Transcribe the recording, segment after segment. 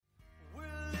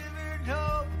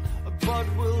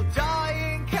God will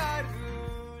die in Cadbury.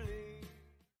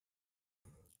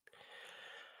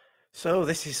 So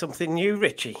this is something new,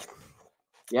 Richie.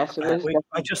 Yes, it is.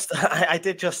 I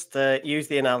did just use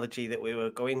the analogy that we were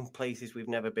going places we've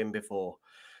never been before.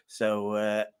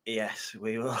 So yes,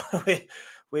 we will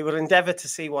we will endeavour to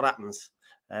see what happens.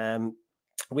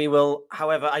 We will,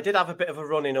 however, I did have a bit of a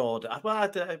running order. Well,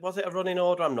 was it a running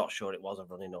order? I'm not sure it was a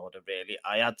running order, really.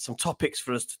 I had some topics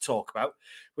for us to talk about,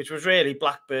 which was really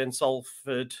Blackburn,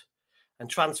 Salford, and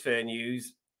transfer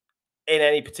news in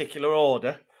any particular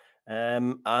order.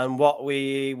 And what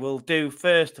we will do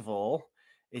first of all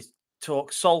is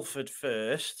talk Salford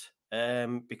first,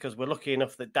 because we're lucky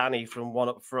enough that Danny from One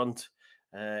Up Front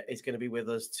is going to be with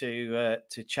us to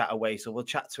chat away. So we'll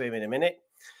chat to him in a minute.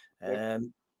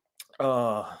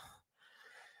 So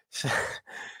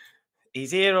he's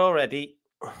here already.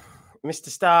 Mr.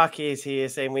 Starkey is here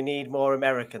saying we need more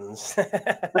Americans.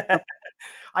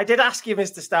 I did ask you,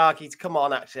 Mr. Starkey, to come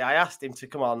on, actually. I asked him to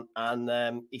come on,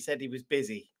 and he said he was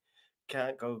busy.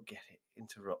 Can't go get it.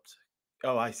 Interrupt.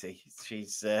 Oh, I see.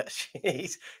 She's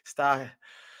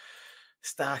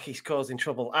Starkey's causing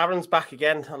trouble. Aaron's back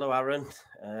again. Hello, Aaron.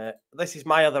 This is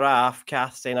my other half,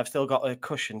 Kath, saying I've still got a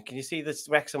cushion. Can you see this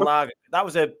Wrexham lager? That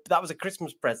was a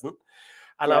Christmas present.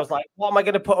 And I was like, what am I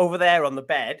going to put over there on the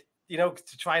bed,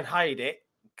 to try and hide it?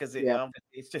 Because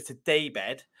it's just a day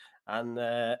bed. And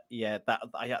that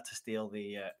I had to steal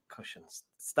the cushions.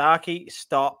 Starkey,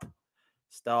 stop.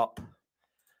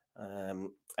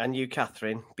 And you,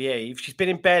 Catherine, behave. She's been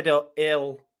in bed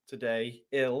ill today.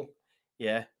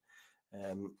 Yeah.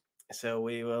 So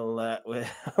we will.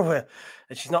 And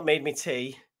she's not made me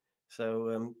tea.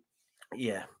 So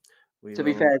yeah. To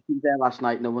be fair, she was there last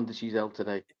night. No wonder she's ill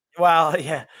today. Well,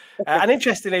 yeah. And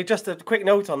interestingly, just a quick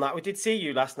note on that, we did see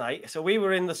you last night. So we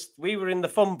were in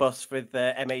the fun bus with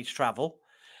MH Travel,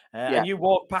 and you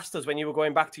walked past us when you were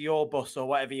going back to your bus or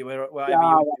whatever you were.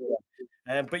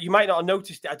 But you might not have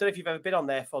noticed it. I don't know if you've ever been on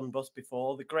their fun bus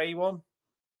before, the grey one.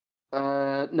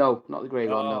 No, not the grey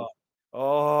one. No.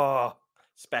 Oh,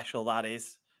 special that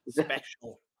is.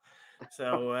 Special.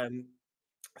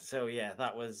 So yeah,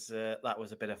 that was a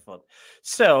bit of fun.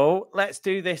 So let's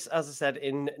do this, as I said,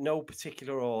 in no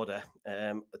particular order,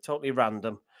 totally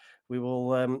random. We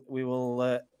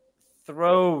will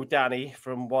throw Danny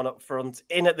from One Up Front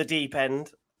in at the deep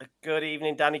end. Good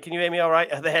evening, Danny. Can you hear me all right?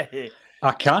 There.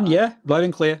 I can, yeah, loud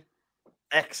and clear.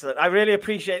 Excellent. I really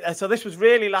appreciate that. So this was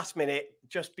really last minute,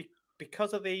 just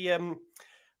because of the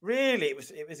really it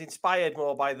was inspired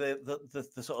more by the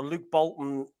sort of Luke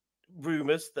Bolton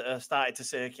rumours that are started to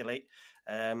circulate.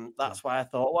 That's why I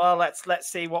thought, well,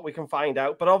 let's see what we can find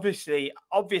out. But obviously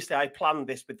I planned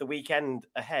this with the weekend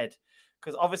ahead,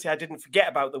 because obviously I didn't forget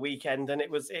about the weekend, and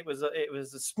it was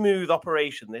a smooth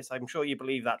operation. This, I'm sure you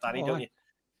believe that, Danny, don't you?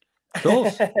 Of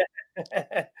course.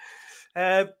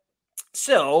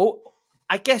 So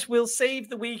I guess we'll save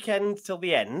the weekend till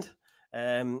the end,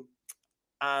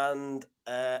 and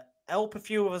help a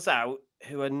few of us out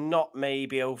who are not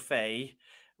maybe au fait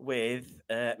with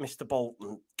Mr.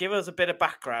 Bolton. Give us a bit of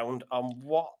background on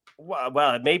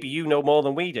well, maybe you know more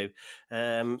than we do.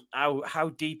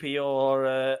 How deep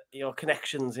are your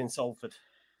connections in Salford?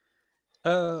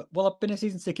 Well, I've been a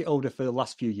season ticket holder for the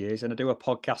last few years, and I do a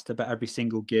podcast about every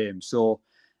single game. So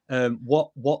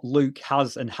what Luke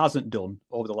has and hasn't done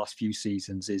over the last few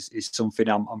seasons is something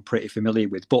I'm pretty familiar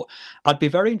with. But I'd be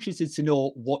very interested to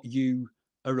know what you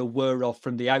are aware of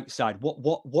from the outside.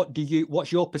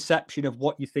 What's your perception of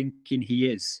what you're thinking he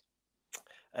is?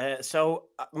 So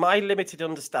my limited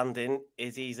understanding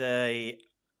is he's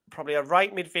probably a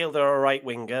right midfielder or a right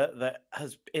winger that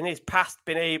has in his past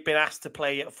been asked to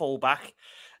play at fullback.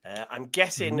 I'm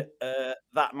guessing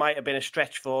that might have been a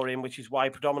stretch for him, which is why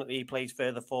predominantly he plays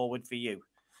further forward for you.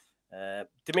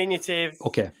 Diminutive,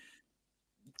 okay,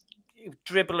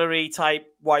 dribblery type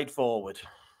wide forward.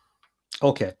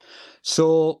 Okay,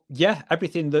 so yeah,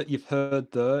 everything that you've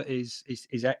heard there is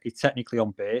technically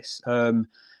on base.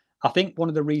 I think one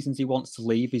of the reasons he wants to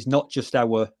leave is not just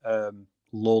our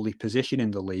lowly position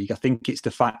in the league. I think it's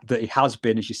the fact that he has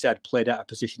been, as you said, played out of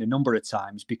position a number of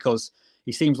times, because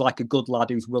he seems like a good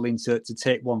lad who's willing to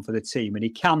take one for the team, and he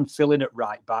can fill in at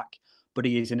right back, but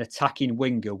he is an attacking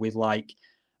winger with, like,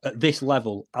 at this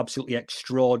level, absolutely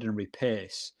extraordinary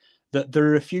pace. That there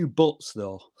are a few buts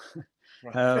though.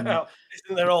 Isn't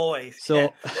there always?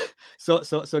 So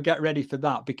get ready for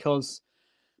that, because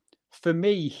for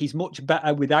me, he's much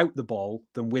better without the ball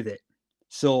than with it.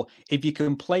 So if you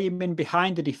can play him in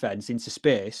behind the defence into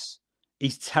space,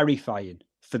 he's terrifying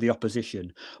for the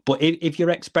opposition. But if you're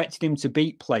expecting him to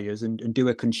beat players and do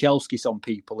a Konchelsky on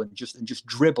people and just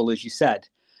dribble, as you said,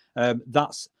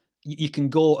 that's you can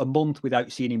go a month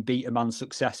without seeing him beat a man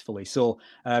successfully. So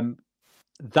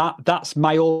that's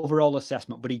my overall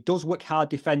assessment. But he does work hard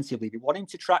defensively. If you want him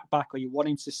to track back or you want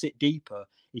him to sit deeper,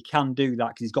 he can do that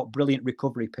because he's got brilliant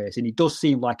recovery pace, and he does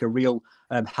seem like a real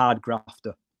hard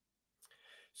grafter.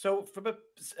 So from a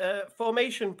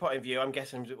formation point of view, I'm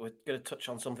guessing we're going to touch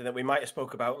on something that we might have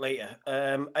spoke about later.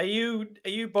 Are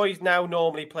you boys now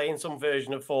normally playing some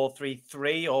version of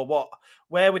 4-3-3 or what?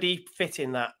 Where would he fit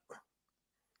in that?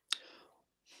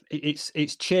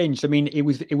 It's changed. I mean, it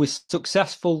was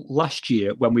successful last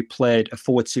year when we played a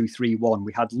 4-2-3-1.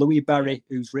 We had Louis Berry,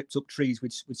 who's ripped up trees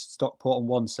with Stockport on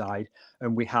one side,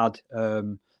 and we had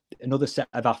another set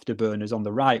of afterburners on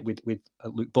the right with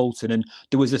Luke Bolton. And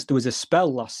there was a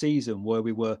spell last season where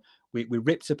we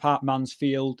ripped apart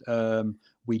Mansfield.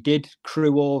 We did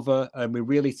Crewe over, and we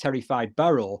really terrified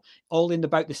Barrow, all in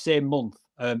about the same month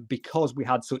because we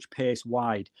had such pace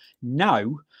wide.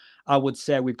 Now, I would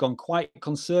say we've gone quite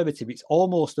conservative. It's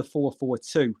almost a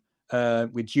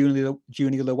 4-4-2 with Junior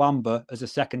Luamba as a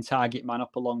second target man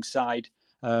up alongside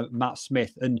Matt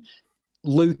Smith. And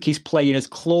Luke is playing as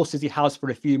close as he has for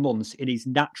a few months in his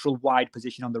natural wide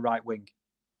position on the right wing.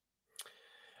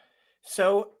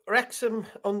 So Wrexham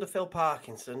under Phil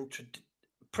Parkinson,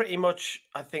 pretty much,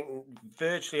 I think,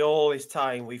 virtually all his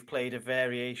time we've played a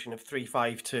variation of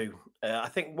 3-5-2. I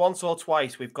think once or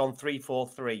twice we've gone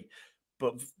 3-4-3.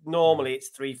 But normally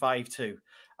it's 3-5-2.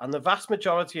 And the vast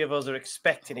majority of us are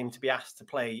expecting him to be asked to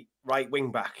play right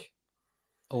wing back.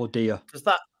 Oh dear. So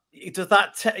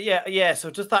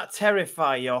does that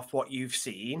terrify you off what you've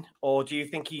seen? Or do you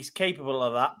think he's capable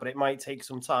of that, but it might take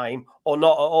some time, or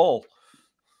not at all?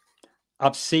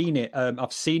 I've seen it.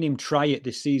 I've seen him try it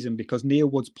this season because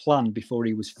Neil Wood's plan before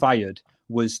he was fired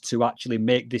was to actually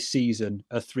make this season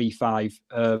a 3-5.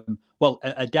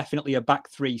 Definitely a back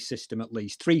three system at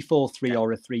least, 3-4-3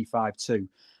 or a 3-5-2.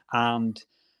 And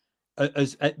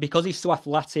because he's so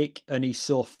athletic and he's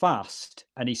so fast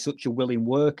and he's such a willing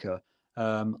worker,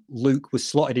 Luke was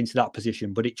slotted into that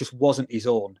position, but it just wasn't his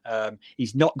own.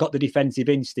 He's not got the defensive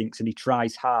instincts and he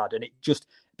tries hard. And it just,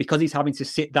 because he's having to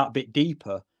sit that bit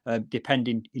deeper,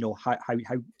 depending,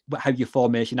 how your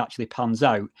formation actually pans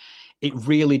out, it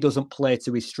really doesn't play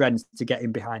to his strengths to get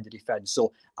him behind the defence.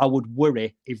 So I would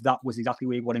worry if that was exactly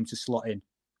where you want him to slot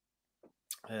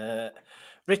in.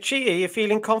 Richie, are you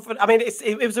feeling confident? I mean,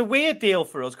 it was a weird deal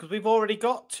for us because we've already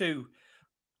got two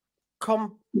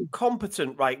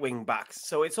competent right wing backs,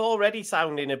 so it's already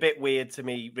sounding a bit weird to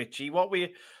me. Richie, what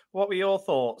were your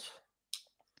thoughts?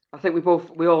 I think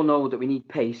we all know that we need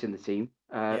pace in the team.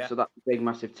 So that's a big,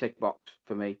 massive tick box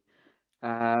for me.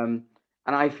 And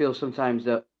I feel sometimes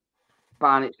that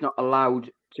Barnett's not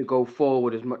allowed to go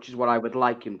forward as much as what I would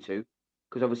like him to,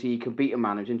 because obviously he can beat a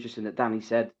man. It was interesting that Danny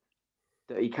said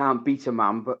that he can't beat a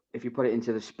man, but if you put it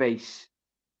into the space,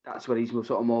 that's where he's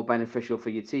sort of more beneficial for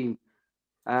your team.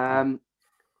 I've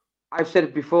said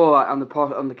it before on the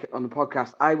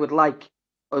podcast. I would like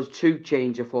us to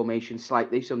change a formation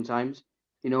slightly sometimes.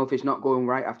 If it's not going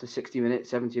right after 60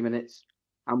 minutes, 70 minutes,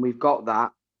 and we've got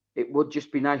that, it would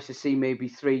just be nice to see maybe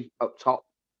three up top,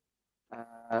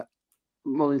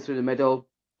 Mulling through the middle.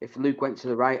 If Luke went to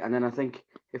the right, and then I think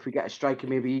if we get a striker,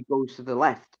 maybe he goes to the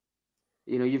left.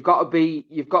 You've got to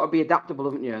be adaptable,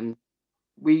 haven't you? And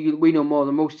we know more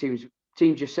than most teams.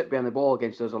 Teams just sit behind the ball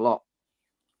against us a lot.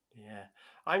 Yeah.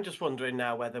 I'm just wondering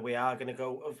now whether we are going to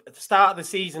go at the start of the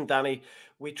season, Danny.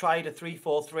 We tried a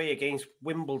 3-4-3 against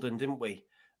Wimbledon, didn't we?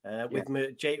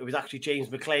 It was actually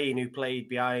James McLean who played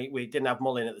behind. We didn't have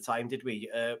Mullin at the time, did we?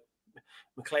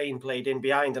 McLean played in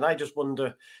behind, and I just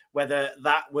wonder whether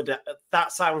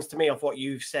that sounds to me off what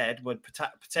you've said would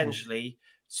potentially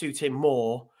suit him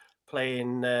more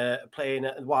playing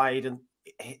wide, and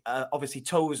obviously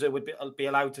Tozer would be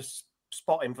allowed to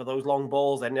spot him for those long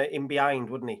balls and in behind,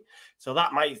 wouldn't he? So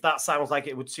that sounds like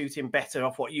it would suit him better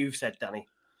off what you've said, Danny.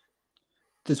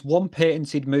 There's one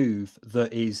patented move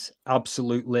that is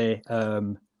absolutely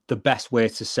the best way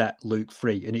to set Luke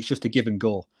free, and it's just a give and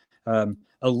go.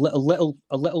 A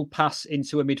little pass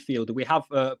into a midfielder. We have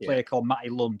a player called Matty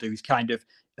Lund, who's kind of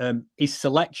his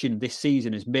selection this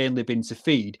season has mainly been to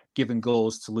feed give and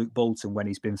goes to Luke Bolton when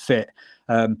he's been fit.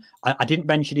 I didn't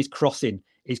mention his crossing.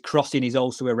 His crossing is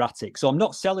also erratic, so I'm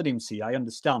not selling him to you. I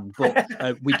understand, but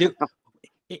we do.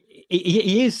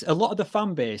 He is, a lot of the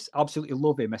fan base absolutely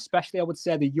love him, especially I would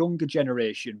say the younger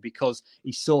generation, because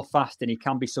he's so fast and he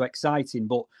can be so exciting.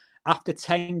 But after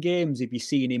 10 games, if you're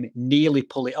seeing him nearly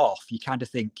pull it off, you kind of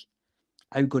think,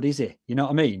 how good is he? You know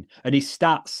what I mean? And his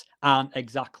stats aren't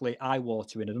exactly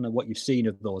eye-watering. I don't know what you've seen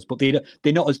of those, but they're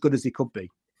not as good as they could be.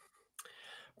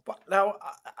 Now,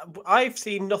 I've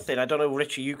seen nothing. I don't know,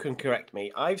 Richie, you can correct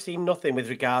me. I've seen nothing with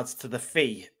regards to the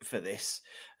fee for this.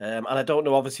 And I don't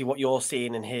know, obviously, what you're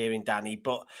seeing and hearing, Danny,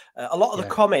 but a lot of the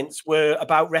comments were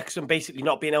about Wrexham basically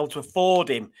not being able to afford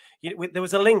him. There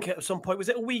was a link at some point. Was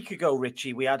it a week ago,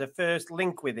 Richie? We had a first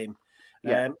link with him,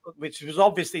 which was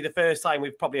obviously the first time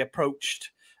we've probably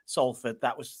approached Salford.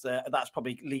 That's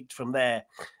probably leaked from there.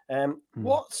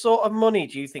 What sort of money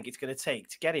do you think it's going to take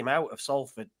to get him out of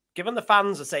Salford? Given the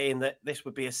fans are saying that this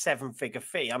would be a 7-figure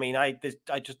fee, I mean, I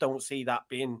just don't see that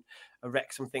being a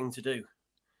Wrexham thing to do.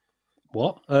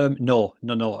 What? No.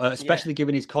 Especially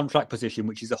given his contract position,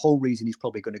 which is the whole reason he's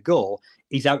probably going to go.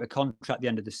 He's out of contract at the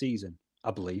end of the season,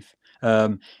 I believe.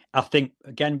 I think,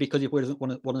 again, because he doesn't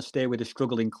want to stay with a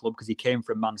struggling club because he came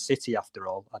from Man City, after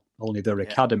all, only their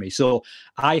academy. So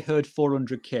I heard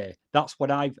 400k. That's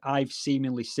what I've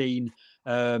seemingly seen.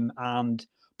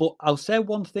 But I'll say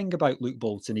one thing about Luke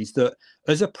Bolton is that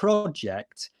as a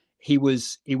project, he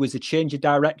was a change of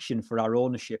direction for our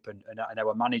ownership and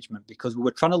our management, because we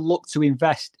were trying to look to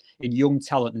invest in young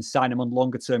talent and sign them on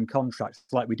longer term contracts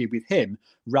like we did with him,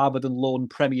 rather than loan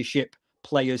Premiership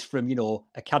players from,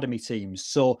 academy teams.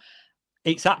 So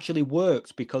it's actually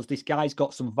worked because this guy's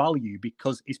got some value,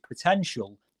 because his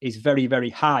potential is very, very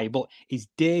high, but his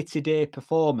day-to-day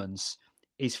performance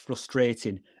is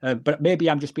frustrating. But maybe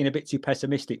I'm just being a bit too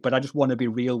pessimistic, but I just want to be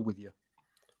real with you.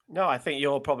 No, I think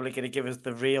you're probably going to give us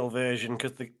the real version,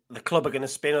 because the club are going to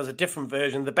spin us a different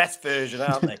version, the best version,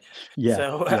 aren't they?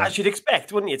 As you'd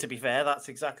expect, wouldn't you, to be fair? That's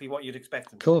exactly what you'd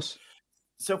expect. Of course.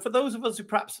 So for those of us who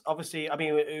perhaps, obviously, I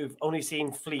mean, who've only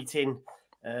seen fleeting,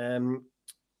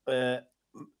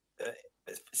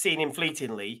 seen him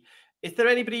fleetingly, is there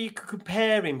anybody you could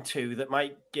compare him to that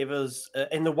might give us,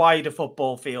 in the wider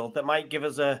football field, that might give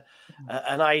us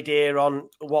an idea on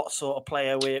what sort of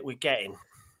player we're getting?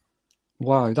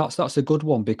 Wow, that's a good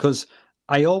one, because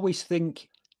I think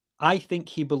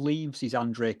he believes he's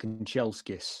Andrei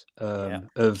Kanchelskis,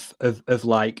 of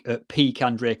like peak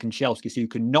Andrei Kanchelskis, who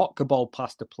can knock a ball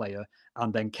past a player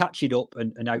and then catch it up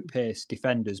and outpace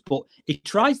defenders. But he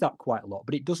tries that quite a lot,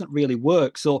 but it doesn't really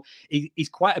work. So he's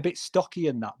quite a bit stocky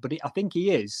in that. But I think he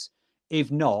is.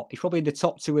 If not, he's probably in the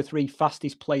top 2 or 3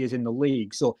 fastest players in the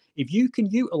league. So if you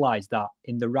can utilise that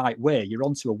in the right way, you're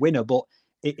onto a winner. But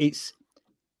it's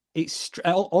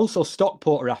also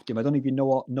Stockport are after him. I don't know if you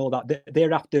know that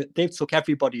they're after. They took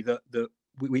everybody that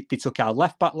they took our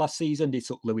left back last season. They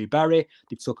took Louis Berry.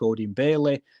 They took Odin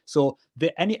Bailey. So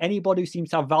anybody who seems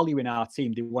to have value in our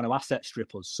team, they want to asset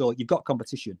strip us. So you've got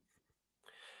competition.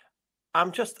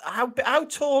 I'm just how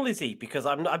tall is he? Because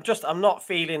I'm not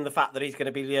feeling the fact that he's going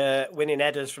to be winning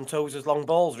headers from Tozer's long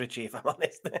balls, Richie, if I'm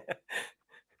honest.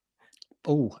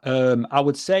 I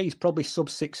would say he's probably sub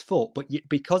 6 foot, but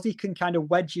because he can kind of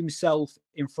wedge himself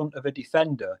in front of a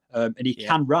defender, and he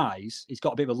can rise, he's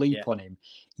got a bit of a leap on him.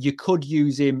 You could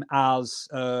use him as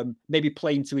maybe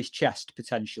playing to his chest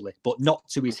potentially, but not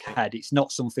to his head. It's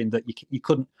not something that you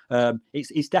couldn't.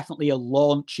 It's definitely a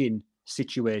launching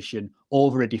situation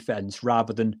over a defence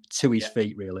rather than to his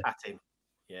feet, really. At him,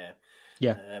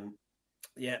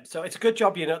 so it's a good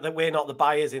job, that we're not the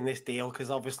buyers in this deal, because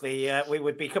obviously we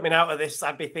would be coming out of this.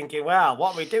 I'd be thinking, well,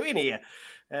 what are we doing here?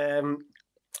 I'm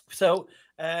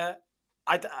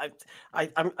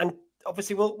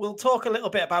obviously we'll talk a little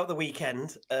bit about the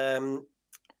weekend.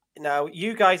 Now,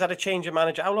 you guys had a change of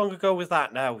manager. How long ago was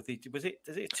that? Now, is it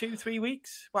 2-3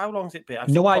 weeks? Well, how long's it been?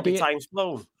 No idea. Time's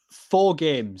flown. 4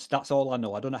 games. That's all I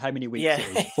know. I don't know how many weeks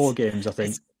it is. 4 games, I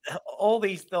think. All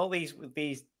these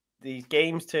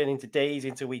games turn into days,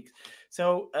 into weeks.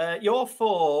 So your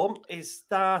form is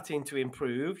starting to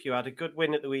improve. You had a good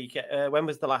win at the weekend. When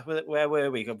was the last? Where were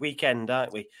we? A weekend,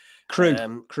 aren't we? Crew,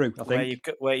 I think.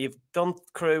 Where you've done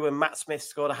Crew, and Matt Smith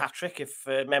scored a hat-trick, if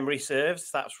memory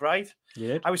serves. That's right.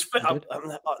 Yeah.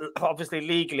 Obviously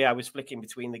legally I was flicking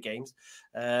between the games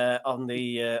on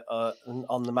the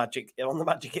Magic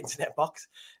internet box.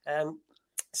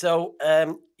 So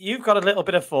you've got a little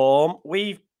bit of form.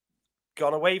 We've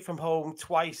gone away from home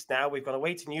twice now. We've gone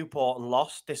away to Newport and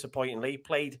lost, disappointingly.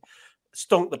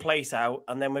 Stunk the place out,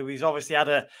 and then we've obviously had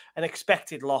an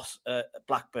expected loss at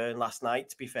Blackburn last night,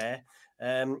 to be fair.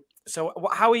 So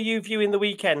how are you viewing the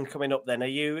weekend coming up then? Are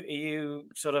you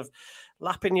sort of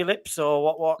lapping your lips,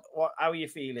 or what how are you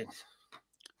feeling?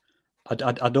 I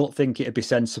don't think it'd be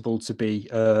sensible to be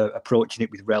approaching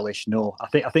it with relish. No, I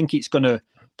think it's going to,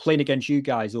 playing against you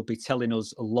guys will be telling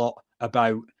us a lot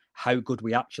about how good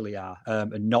we actually are,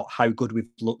 and not how good we've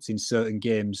looked in certain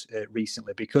games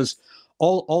recently. Because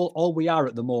all we are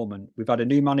at the moment, we've had a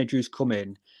new manager who's come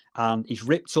in and he's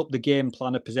ripped up the game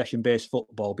plan of possession-based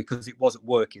football because it wasn't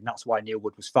working. That's why Neil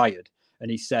Wood was fired.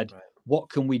 and he said, what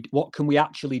can we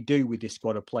actually do with this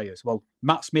squad of players? Well,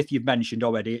 Matt Smith, you've mentioned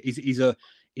already,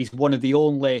 is one of the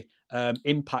only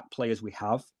impact players we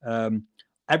have.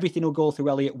 Everything will go through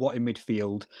Elliot Watt in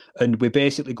midfield, and we're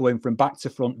basically going from back to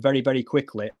front very, very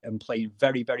quickly and playing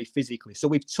very, very physically. So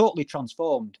we've totally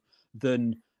transformed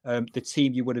than the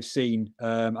team you would have seen.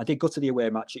 I did go to the away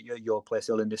match at your place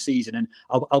earlier in the season, and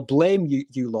I'll blame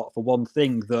you lot for one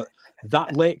thing,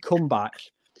 that late comeback,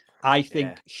 I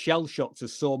think, shell-shocked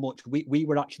us so much. We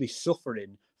were actually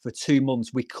suffering for 2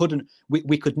 months. We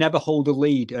could never hold a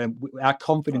lead. Our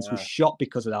confidence was shot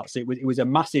because of that. So it was a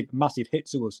massive, massive hit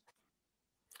to us.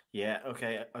 Yeah,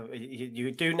 okay.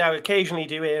 You do now occasionally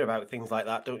do hear about things like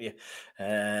that, don't you?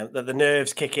 That the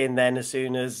nerves kick in then as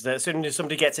soon as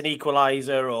somebody gets an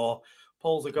equaliser or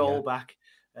pulls a goal back.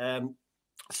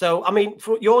 So, I mean,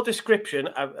 for your description,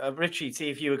 Richie, see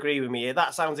if you agree with me here,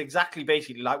 that sounds exactly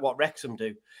basically like what Wrexham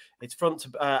do. It's front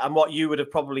to, and what you would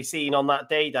have probably seen on that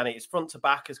day, Danny, it's front to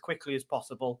back as quickly as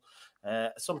possible,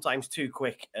 sometimes too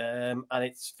quick, and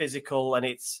it's physical and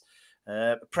it's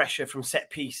pressure from set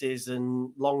pieces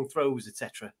and long throws,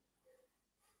 etc.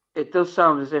 It does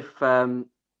sound as if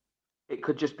it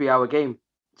could just be our game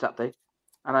Saturday,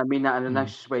 and I mean that in a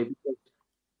nicest way. Because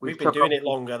we've been doing it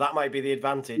longer. That might be the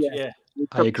advantage. Yeah.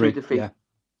 I agree.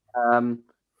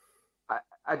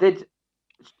 I did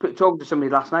talk to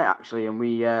somebody last night actually, and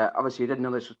we obviously didn't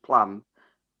know this was planned.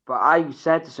 But I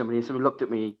said to somebody, and somebody looked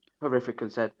at me horrific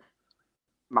and said,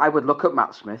 "I would look at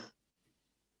Matt Smith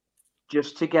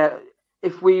just to get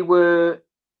if we were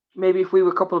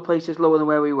a couple of places lower than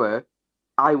where we were,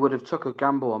 I would have took a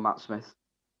gamble on Matt Smith."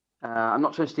 I'm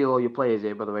not trying to steal all your players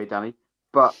here, by the way, Danny,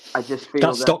 but I just feel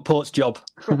that's Stockport's job.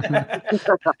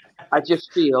 I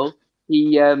just feel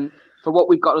he, for what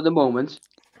we've got at the moment,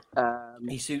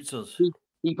 he suits us.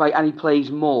 He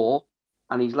plays more,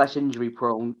 and he's less injury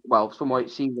prone. Well, from what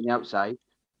it seems on the outside,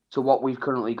 to what we've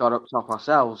currently got up top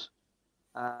ourselves.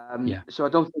 So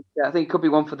I think it could be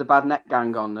one for the bad neck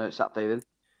gang on Saturday then.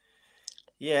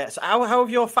 Yeah. So how have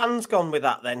your fans gone with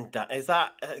that then? Is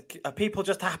that are people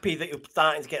just happy that you're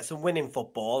starting to get some winning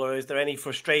football, or is there any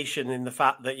frustration in the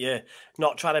fact that you're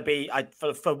not trying to be,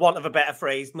 for want of a better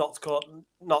phrase,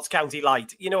 Notts County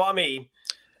light? You know what I mean?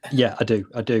 Yeah, I do.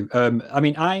 I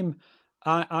mean,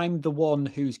 I'm the one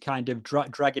who's kind of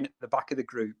dragging at the back of the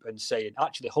group and saying,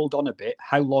 actually, hold on a bit.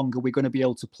 How long are we going to be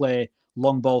able to play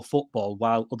long ball football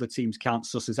while other teams can't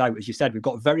suss us out? As you said, we've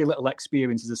got very little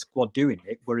experience as a squad doing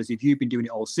it. Whereas if you've been doing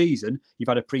it all season, you've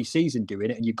had a pre-season doing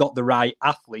it, and you've got the right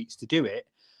athletes to do it.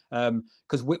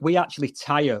 Because we actually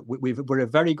tire. We're a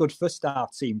very good first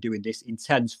half team doing this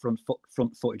intense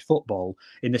front-footed football.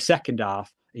 In the second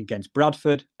half against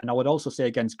Bradford, and I would also say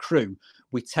against Crewe,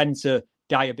 we tend to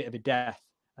die a bit of a death.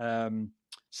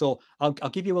 So I'll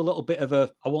give you a little bit of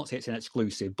I won't say it's an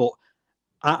exclusive, but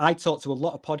I talked to a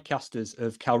lot of podcasters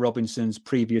of Cal Robinson's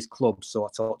previous clubs. So I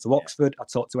talked to Oxford, I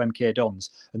talked to MK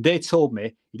Dons, and they told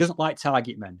me he doesn't like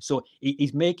target men. So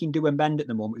he's making do and bend at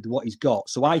the moment with what he's got.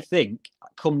 So I think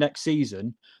come next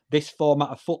season, this format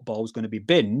of football is going to be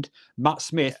binned. Matt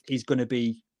Smith is going to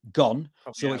be gone.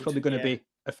 So it's probably going to be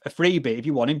a freebie. If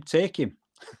you want him, take him.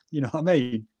 You know what I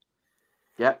mean?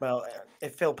 Yeah. Well,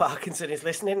 if Phil Parkinson is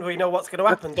listening, we know what's going to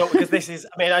happen, don't we? Because this is,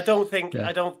 I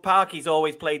mean, Parky's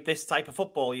always played this type of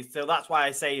football. So that's why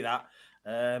I say that.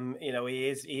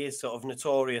 He is sort of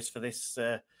notorious for this,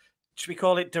 should we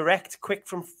call it direct, quick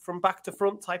from back to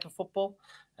front type of football?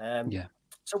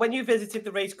 So when you visited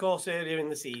the racecourse earlier in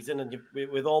the season and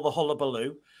with all the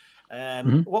hullabaloo,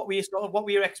 what were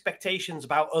your expectations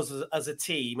about us as a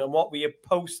team, and what were your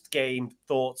post-game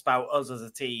thoughts about us as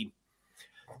a team?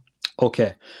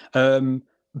 Okay.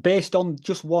 Based on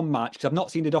just one match, because I've not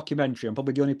seen the documentary, I'm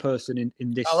probably the only person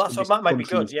in this. Oh, that might be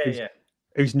good.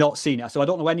 Who's not seen it. So I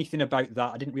don't know anything about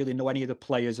that. I didn't really know any of the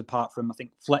players apart from, I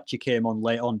think Fletcher came on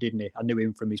late on, didn't he? I knew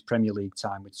him from his Premier League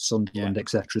time with Sunderland,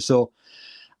 etc. So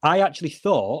I actually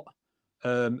thought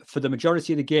for the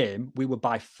majority of the game, we were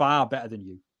by far better than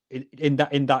you in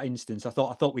that instance. I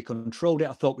thought we controlled it.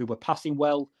 I thought we were passing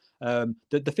well.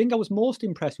 The thing I was most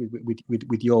impressed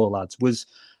with your lads was,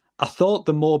 I thought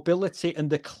the mobility and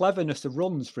the cleverness of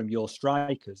runs from your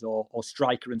strikers or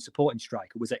striker and supporting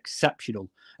striker was exceptional.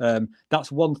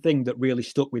 That's one thing that really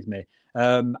stuck with me.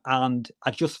 And I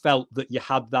just felt that you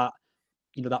had that,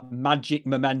 that magic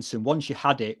momentum. Once you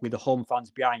had it with the home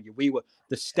fans behind you,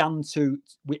 the stand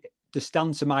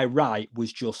to my right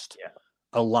was just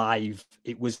alive.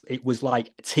 It was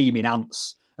like teaming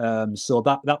ants. So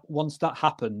that once that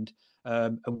happened,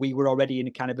 and we were already in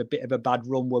a kind of a bit of a bad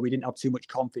run where we didn't have too much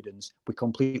confidence. We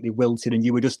completely wilted, and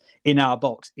you were just in our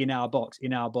box, and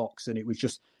it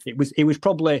was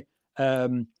probably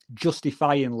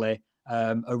justifyingly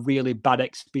a really bad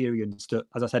experience that,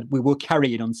 as I said, we were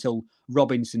carrying until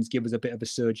Robinson's give us a bit of a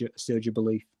surge of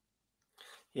belief.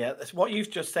 Yeah, that's what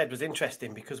you've just said was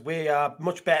interesting because we are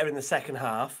much better in the second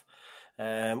half.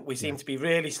 We seem to be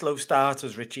really slow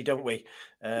starters, Richie, don't we?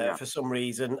 For some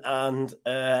reason, and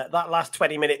that last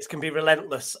 20 minutes can be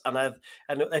relentless. And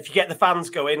if you get the fans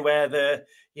going, where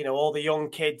all the young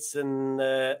kids and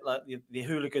like the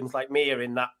hooligans like me are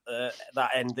in that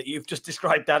end that you've just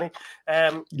described, Danny.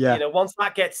 Once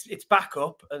that gets its back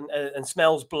up and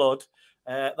smells blood,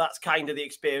 that's kind of the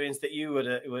experience that you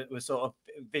were sort of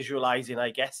visualizing,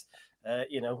 I guess.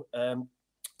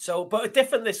 So, but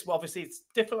obviously it's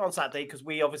different on Saturday because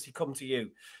we obviously come to you,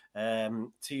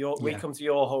 we come to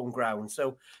your home ground.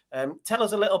 So, tell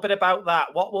us a little bit about that.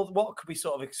 What could we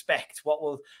sort of expect? What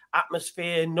will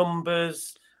atmosphere,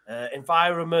 numbers,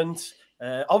 environment?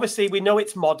 Obviously, we know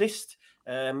it's modest.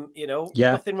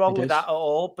 Nothing wrong with that at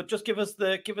all. But just give us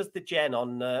the gen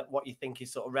on what you think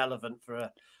is sort of relevant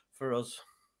for us.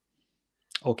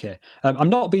 Okay, I'm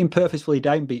not being purposefully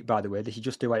downbeat, by the way. This is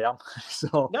just who I am.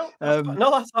 So no,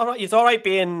 that's all right. It's all right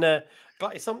being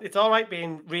it's all right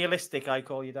being realistic. I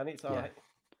call you, Danny. It's all right.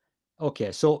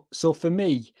 Okay, so for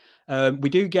me, we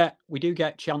do get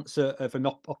chance of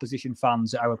opposition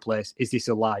fans at our place. Is this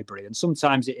a library? And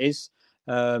sometimes it is.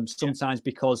 Sometimes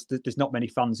because there's not many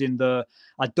fans in there.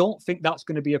 I don't think that's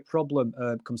going to be a problem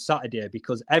come Saturday,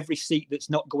 because every seat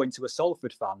that's not going to a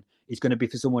Salford fan is going to be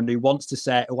for someone who wants to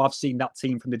say, oh, I've seen that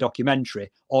team from the documentary,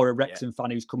 or a Wrexham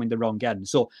fan who's coming the wrong end.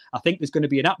 So I think there's going to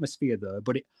be an atmosphere there,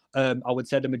 but I would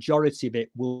say the majority of it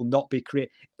will not be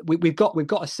created. We've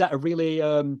got a set of really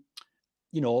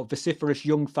vociferous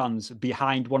young fans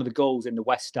behind one of the goals in the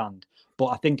West Stand, but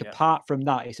I think apart from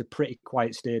that, it's a pretty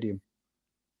quiet stadium.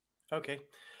 Okay.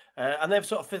 And then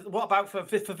sort of, what about for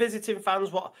visiting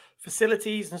fans? What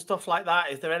facilities and stuff like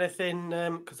that? Is there anything?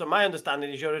 Because my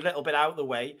understanding is you're a little bit out of the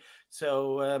way.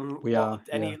 So we are.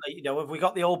 Have we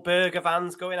got the old burger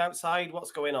vans going outside?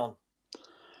 What's going on?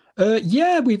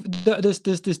 There's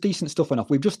decent stuff on off.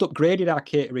 We've just upgraded our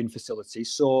catering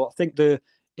facilities, so I think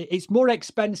it's more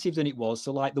expensive than it was.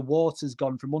 So like the water's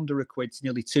gone from under £1 to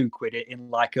nearly £2 in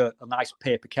like a nice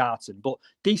paper carton, but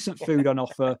decent food on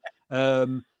offer.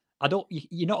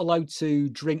 You're not allowed to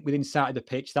drink within sight of the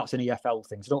pitch. That's an EFL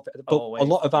thing. So a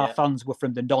lot of our fans were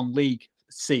from the non-league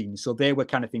scene, so they were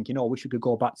kind of thinking, "Oh, wish we could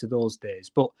go back to those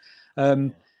days." But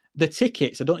the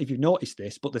tickets, I don't know if you've noticed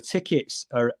this, but the tickets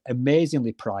are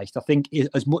amazingly priced. I think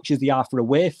as much as they are for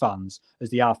away fans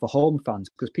as they are for home fans.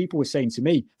 Because people were saying to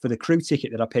me, for the Crew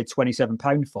ticket that I paid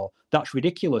 £27 for, that's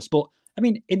ridiculous. But I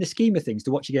mean, in the scheme of things,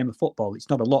 to watch a game of football, it's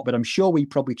not a lot. But I'm sure we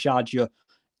probably charge you,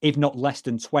 if not less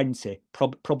than 20,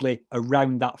 probably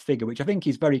around that figure, which I think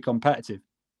is very competitive.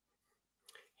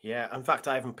 Yeah, in fact,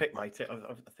 I haven't picked my ticket.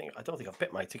 I don't think I've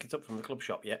picked my tickets up from the club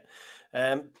shop yet.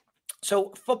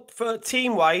 So for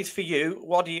team wise, for you,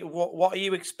 what are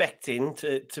you expecting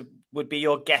to would be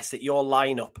your guess at your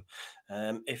lineup?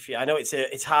 I know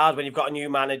it's hard when you've got a new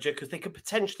manager because they could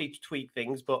potentially tweak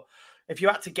things, but if you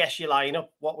had to guess your lineup,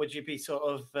 what would you be sort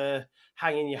of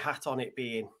hanging your hat on it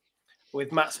being?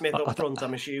 With Matt Smith up front,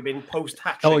 I'm assuming post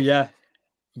hat-trick. Oh yeah.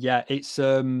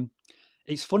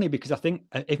 It's funny because I think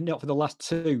if not for the last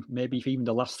two, maybe even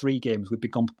the last three games, we've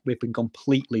been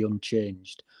completely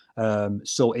unchanged.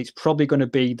 So it's probably going to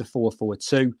be the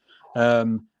 4-4-2.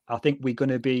 I think we're going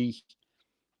to be.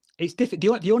 It's different.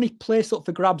 The only place up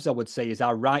for grabs, I would say, is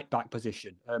our right back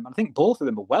position. I think both of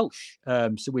them are Welsh.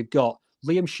 So we've got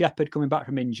Liam Shepherd coming back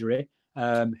from injury,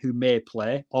 who may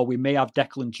play, or we may have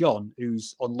Declan John,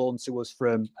 who's on loan to us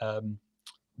from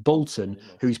Bolton,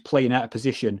 who's playing out of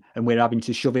position, and we're having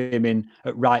to shove him in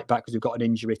at right back because we've got an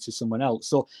injury to someone else.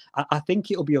 So I think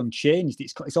it'll be unchanged.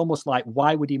 It's almost like,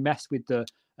 why would he mess with the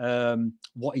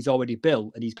what he's already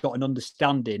built? And he's got an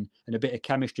understanding and a bit of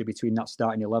chemistry between that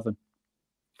starting 11.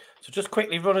 So just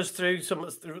quickly run us through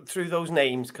through those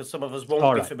names, because some of us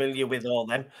won't be familiar with all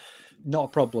them. Not a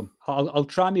problem. I'll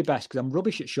try my best because I'm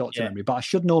rubbish at short-term memory, but I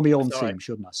should know my own team,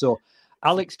 shouldn't I? So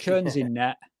Alex Kearns in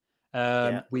net.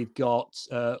 We've got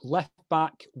left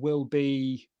back will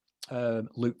be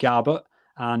Luke Garbett,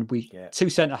 and two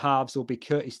centre halves will be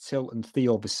Curtis Tilt and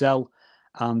Theo Vassell,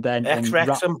 and then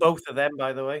ex-Wrexham, both of them,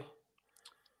 by the way.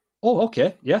 Oh,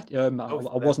 okay, yeah. I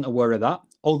wasn't aware of that.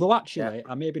 Although actually,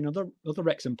 I may have been another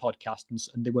Wrexham podcast,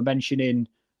 and they were mentioning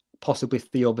possibly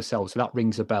Theo Vassell, so that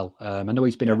rings a bell. I know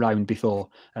he's been around before.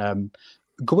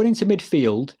 Going into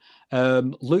midfield,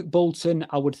 Luke Bolton,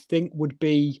 I would think would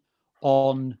be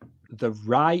on the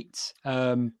right,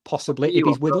 possibly if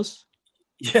he's with us.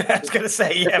 Yeah, I was going to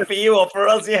say, for you or for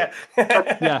us, yeah.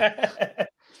 Yeah.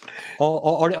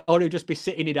 or he'll just be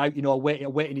sitting it out,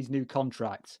 awaiting his new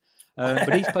contract.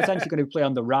 But he's potentially going to play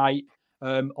on the right.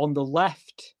 On the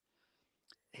left,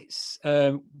 it's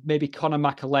maybe Conor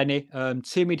McElhenney.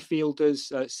 Two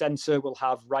midfielders. Centre will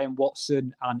have Ryan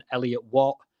Watson and Elliot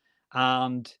Watt,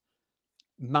 and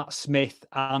Matt Smith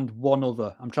and one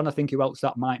other. I'm trying to think who else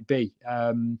that might be.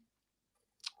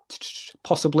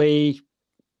 Possibly.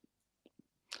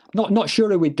 Not sure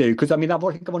who we'd do, because I think I've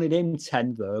only named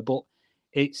 10 there, but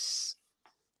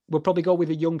we'll probably go with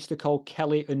a youngster called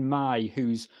Kelly and Mai,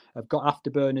 who's got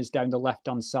afterburners down the left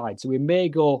hand side. So we may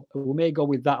go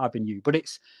with that avenue, but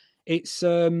it's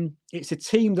a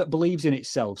team that believes in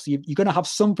itself. So you're going to have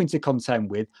something to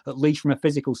contend with, at least from a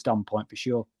physical standpoint, for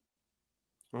sure.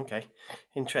 Okay,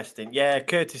 interesting. Yeah,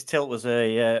 Curtis Tilt was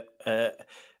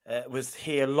was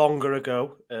here longer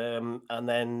ago, and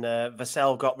then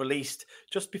Vassell got released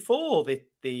just before the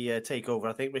takeover.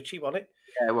 I think Richie won it.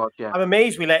 Yeah, it was. Yeah, I'm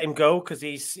amazed we let him go because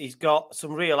he's got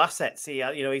some real assets.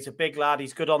 He's a big lad.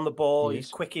 He's good on the ball. He's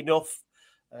quick enough.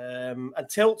 And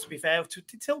Tilt, to be fair,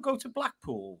 did Tilt go to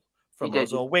Blackpool from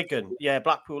us or Wigan? Yeah,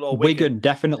 Blackpool or Wigan,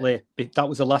 definitely. That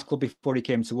was the last club before he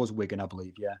came to us, Wigan, I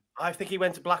believe. Yeah, I think he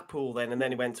went to Blackpool then, and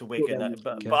then he went to Wigan.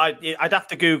 But I'd have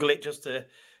to Google it just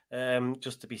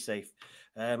to be safe.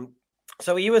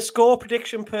 So are you a score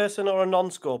prediction person or a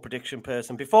non-score prediction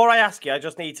person? Before I ask you, I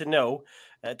just need to know.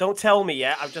 Don't tell me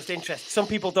yet. I'm just interested. Some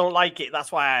people don't like it.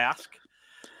 That's why I ask.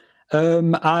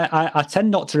 I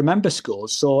tend not to remember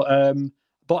scores, so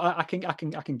but I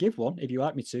can give one if you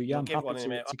like me to. Yeah, I'm happy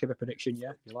to give a prediction.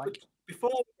 Yeah, if you like.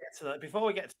 Before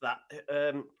we get to that,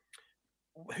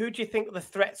 who do you think the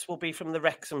threats will be from the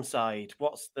Wrexham side?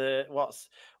 What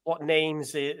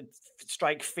names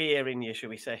strike fear in you, shall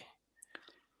we say?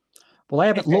 Well, I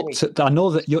haven't looked at. I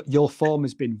know that your form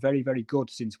has been very, very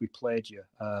good since we played you.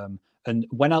 And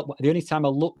the only time I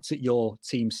looked at your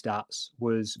team stats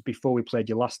was before we played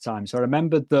you last time. So I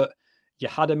remembered that you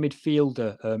had a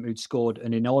midfielder who'd scored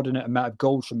an inordinate amount of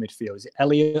goals from midfield. Is it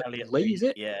Elliot Lee? Is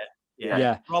it?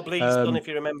 Yeah. Rob Lee's son, if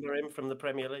you remember him from the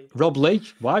Premier League. Rob Lee.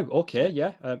 Wow. Okay.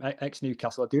 Yeah.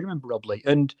 Ex-Newcastle. I do remember Rob Lee.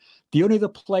 And the only other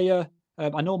player,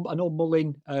 I know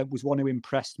Mullin was one who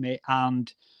impressed me.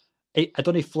 And I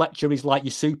don't know if Fletcher is like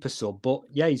your super sub, but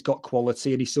yeah, he's got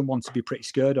quality and he's someone to be pretty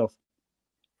scared of.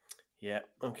 Yeah.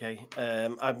 Okay.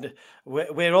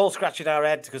 We're all scratching our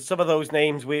heads because some of those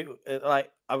names I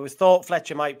thought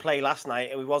Fletcher might play last night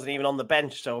and he wasn't even on the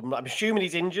bench, so I'm assuming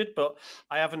he's injured, but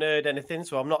I haven't heard anything,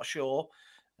 so I'm not sure.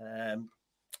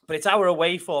 But it's our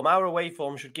away form. Our away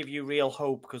form should give you real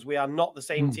hope because we are not the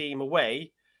same team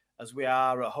away as we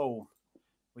are at home,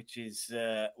 which is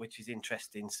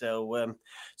interesting. So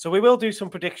we will do some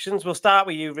predictions. We'll start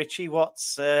with you, Richie.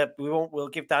 We'll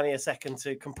give Danny a second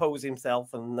to compose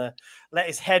himself and let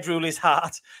his head rule his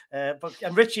heart. And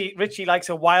Richie likes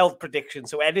a wild prediction,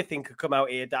 so anything could come out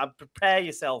here. Dan, prepare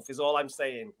yourself is all I'm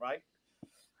saying, right?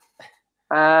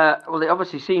 Well, it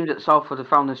obviously seems that Salford have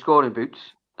found their scoring boots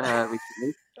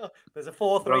recently. There's a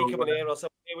 4-3 coming here or something.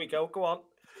 Here we go. Go on.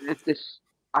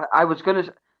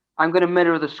 I'm gonna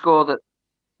mirror the score that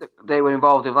they were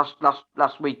involved in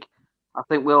last week. I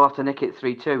think we'll have to nick it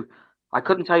 3-2. I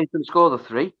couldn't tell you who's going to score the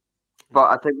 3,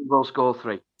 but I think we'll score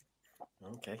 3.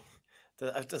 Okay.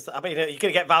 You're going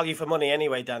to get value for money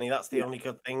anyway, Danny. That's the only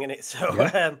good thing in it.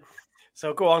 So,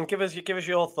 so go on, give us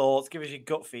your thoughts, give us your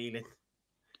gut feeling.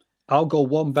 I'll go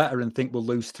one better and think we'll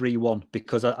lose 3-1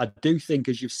 because I do think,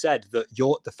 as you've said, that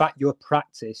the fact you're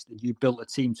practiced and you built a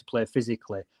team to play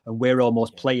physically, and we're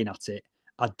almost playing at it.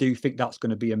 I do think that's going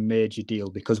to be a major deal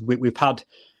because we've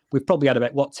probably had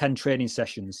about 10 training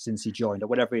sessions since he joined or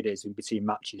whatever it is in between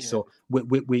matches. Yeah. So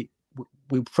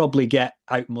we'll probably get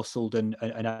out muscled and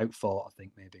out fought, I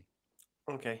think maybe.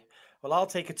 Okay. Well, I'll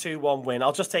take a 2-1 win.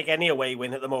 I'll just take any away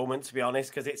win at the moment, to be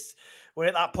honest, because we're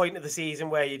at that point of the season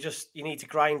where you need to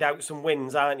grind out some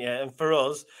wins, aren't you? And for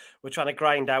us, we're trying to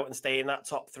grind out and stay in that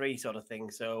top 3 sort of thing.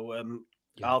 So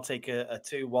I'll take a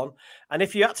 2-1. And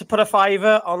if you had to put a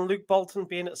fiver on Luke Bolton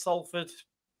being at Salford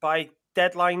by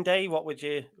deadline day, what do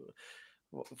you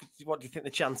think the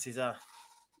chances are?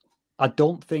 I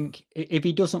don't think, if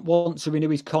he doesn't want to renew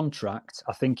his contract,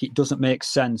 I think it doesn't make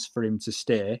sense for him to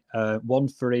stay. One,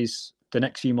 for the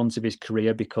next few months of his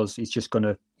career, because he's just going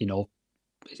to,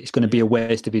 it's going to be a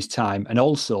waste of his time. And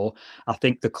also, I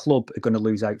think the club are going to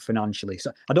lose out financially.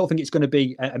 So I don't think it's going to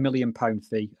be a £1 million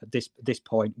fee at this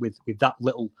point with that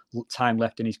little time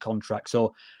left in his contract.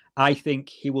 So I think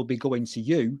he will be going to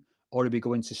you or he'll be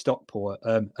going to Stockport.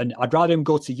 And I'd rather him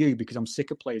go to you because I'm sick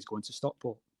of players going to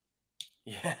Stockport.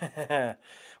 Yeah.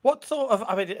 What sort of?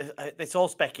 I mean, it's all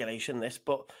speculation, this,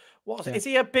 but Yeah. is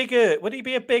he a bigger? Would he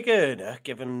be a big earner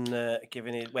given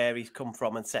where he's come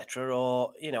from, etc.?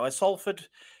 Or has Salford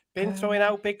been throwing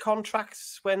out big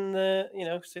contracts when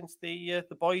since the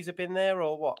boys have been there,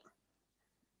 or what?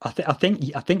 I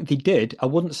think they did. I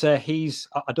wouldn't say he's.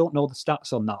 I don't know the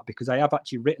stats on that because I have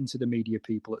actually written to the media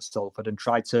people at Salford and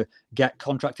tried to get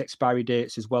contract expiry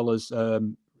dates as well as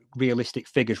realistic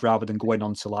figures rather than going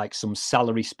on to like some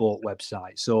salary sport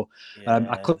website. So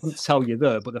I couldn't tell you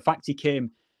there. But the fact he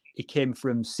came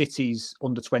from City's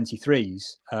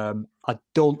under-23s. I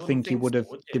don't think he would have.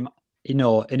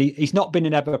 And he's not been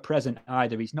an ever present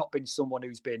either. He's not been someone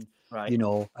who's been, right.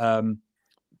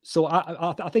 So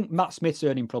I think Matt Smith's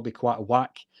earning probably quite a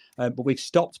whack, but we've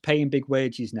stopped paying big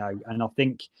wages now, and I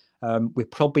think we're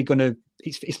probably going to.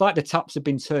 It's like the taps have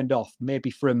been turned off, maybe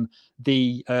from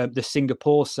the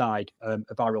Singapore side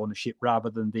of our ownership rather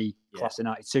than the Class of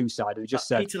 '92 side. Who just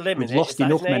said we've lost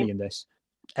enough money in this.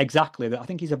 Exactly. I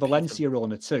think he's a Valencia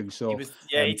owner too. So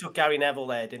he took Gary Neville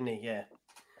there, didn't he? Yeah.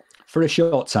 For a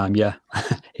short time, yeah,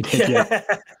 he did. Yeah.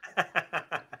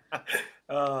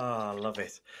 Oh, I love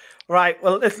it. Right.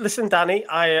 Well, listen, Danny,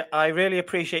 I really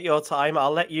appreciate your time.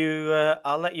 I'll let you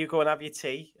go and have your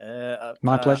tea.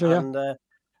 My pleasure. And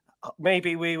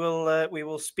maybe we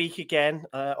will speak again.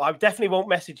 I definitely won't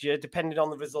message you, depending on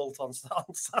the result on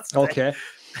Saturday. Okay.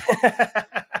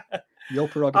 Your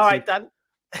prerogative. All right, Dan.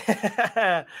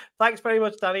 Thanks very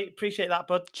much, Danny. Appreciate that,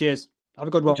 bud. Cheers. Have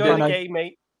a good one. Enjoy the game,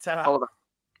 mate. Ta-ra. We'll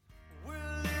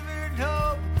live in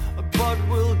hope, but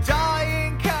we'll die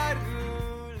in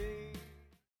Kalgoorlie.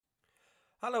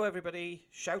 Hello, everybody.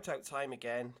 Shout out time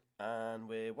again, and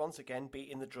we're once again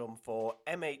beating the drum for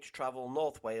MH Travel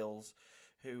North Wales,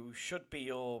 who should be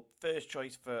your first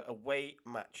choice for away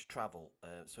match travel.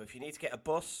 So if you need to get a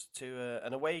bus to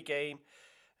an away game,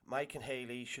 Mike and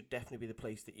Hayley should definitely be the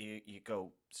place that you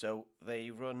go. So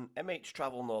they run MH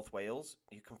Travel North Wales.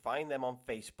 You can find them on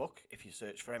Facebook if you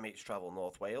search for MH Travel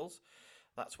North Wales.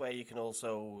 That's where you can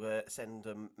also send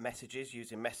them messages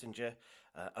using Messenger,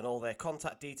 and all their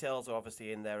contact details are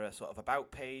obviously in their sort of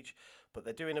about page. But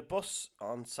they're doing a bus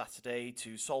on Saturday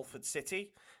to Salford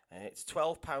City. It's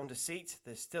 £12 a seat.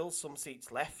 There's still some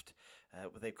seats left.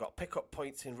 They've got pickup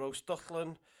points in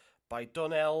Roastduchlan, by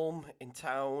Dunelm in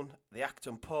town, the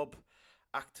Acton Pub,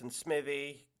 Acton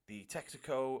Smithy, the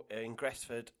Texaco in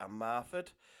Gresford and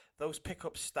Marford. Those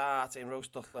pickups start in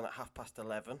Roastduchlan at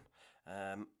 11:30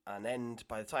 and end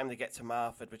by the time they get to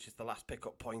Marford, which is the last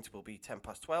pickup point, will be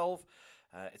 12:10.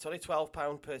 It's only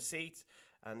 £12 per seat,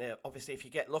 and obviously if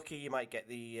you get lucky you might get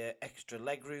the extra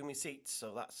legroomy seats,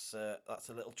 so that's a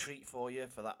little treat for you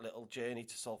for that little journey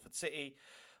to Salford City.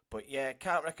 But yeah,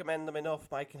 can't recommend them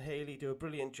enough. Mike and Hayley do a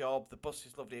brilliant job. The bus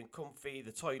is lovely and comfy.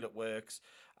 The toilet works.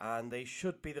 And they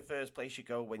should be the first place you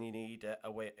go when you need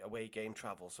away game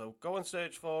travel. So go and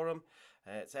search for them.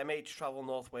 It's MH Travel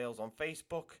North Wales on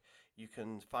Facebook. You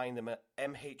can find them at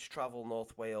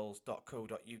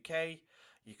mhtravelnorthwales.co.uk.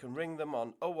 You can ring them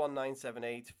on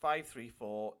 01978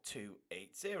 534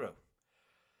 280.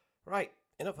 Right,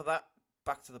 enough of that.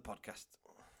 Back to the podcast.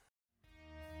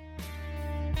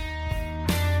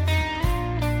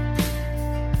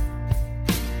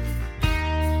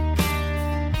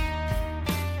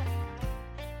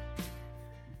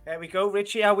 There we go,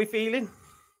 Richie. How are we feeling?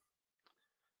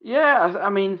 Yeah, I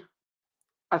mean,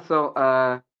 I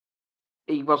thought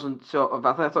he wasn't sort of.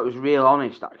 I thought it was real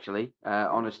honest, actually,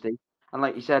 honesty. And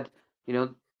like you said,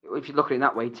 if you look at it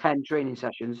that way, 10 training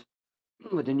sessions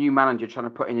with a new manager trying to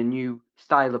put in a new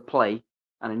style of play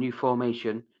and a new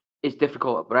formation is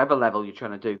difficult at whatever level you're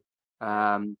trying to do.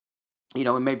 And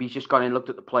maybe he's just gone in and looked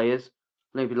at the players,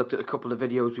 maybe looked at a couple of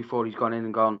videos before he's gone in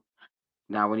and gone,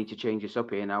 now we need to change this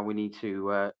up here. Now we need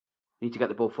to get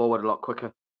the ball forward a lot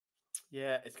quicker.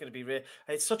 Yeah, it's going to be real.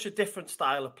 It's such a different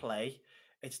style of play.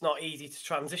 It's not easy to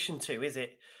transition to, is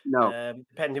it? No.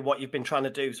 Depending what you've been trying to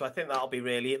do. So I think that'll be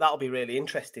really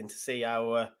interesting to see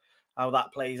how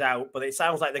that plays out. But it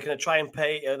sounds like they're going to try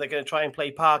and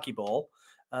play parky ball,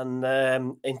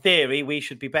 and in theory we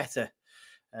should be better.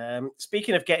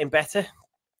 Speaking of getting better,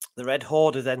 the Red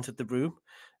Horde has entered the room.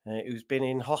 Who's been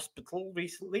in hospital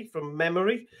recently from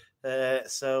memory.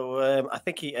 So I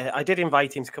think I did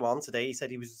invite him to come on today. He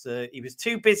said he was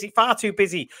too busy, far too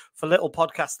busy for little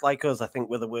podcasts like us, I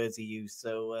think were the words he used.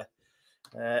 So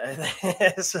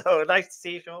so nice to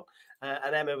see you, Sean.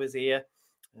 And Emma was here.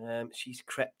 She's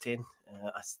crept in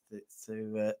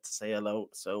to say hello.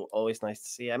 So always nice to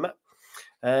see Emma.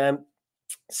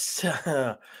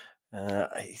 So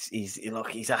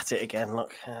he's at it again.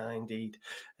 Look, indeed.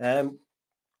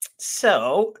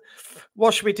 So,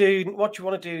 what should we do? What do you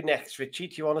want to do next, Richie?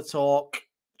 Do you want to talk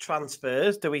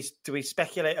transfers? Do we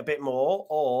speculate a bit more,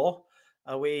 or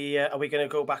are we going to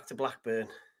go back to Blackburn?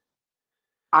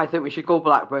 I think we should go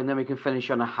Blackburn, then we can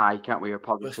finish on a high, can't we? A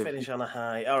positive. Let's finish on a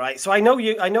high. All right. So I know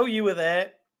you were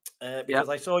there because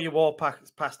I saw you walk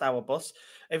past our bus.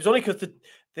 It was only because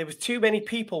there was too many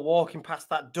people walking past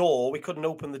that door. We couldn't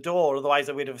open the door, otherwise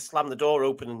we'd have slammed the door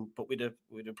open, but we'd have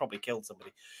probably killed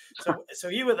somebody. So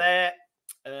you were there.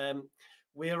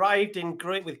 We arrived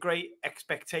with great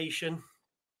expectation,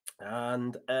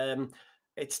 and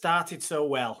it started so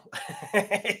well.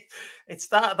 It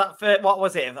started that first, what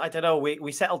was it? I don't know.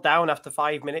 We settled down after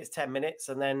 5 minutes, 10 minutes,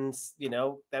 and then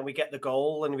then we get the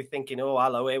goal, and we're thinking, oh,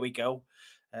 hello, here we go.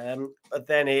 But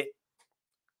then it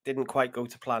didn't quite go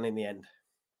to plan in the end.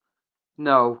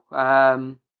 No,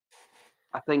 I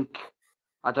think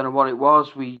I don't know what it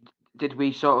was. We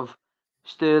sort of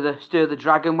stir the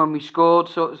dragon when we scored,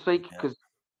 so to speak, because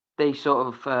they sort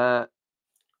of.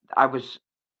 I was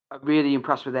really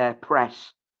impressed with their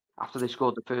press after they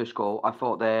scored the first goal. I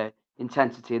thought their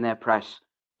intensity in their press,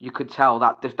 you could tell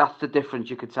that's the difference.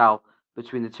 You could tell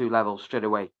between the two levels straight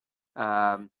away.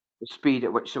 The speed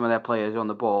at which some of their players on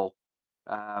the ball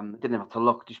didn't have to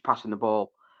look, just passing the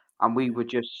ball, and we were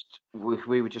just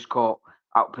caught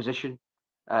out of position,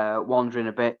 wandering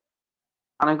a bit.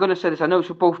 And I'm going to say this: I know it's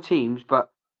for both teams,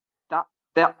 but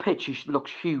that pitch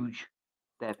looks huge,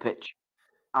 their pitch,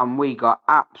 and we got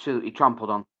absolutely trampled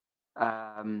on.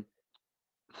 To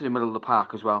the middle of the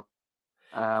park as well.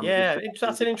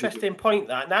 That's an interesting point.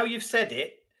 That now you've said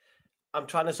it, I'm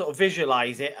trying to sort of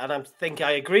visualize it, and I'm thinking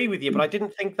I agree with you, but I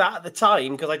didn't think that at the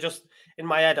time because I just in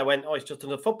my head I went, "Oh, it's just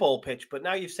on a football pitch." But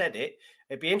now you've said it,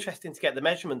 it'd be interesting to get the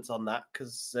measurements on that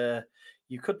because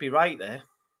you could be right there.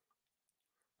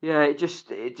 Yeah, it just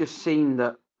seemed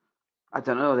that I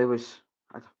don't know. There was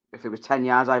if it was 10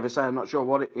 yards either side. I'm not sure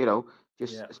what it.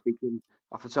 Speaking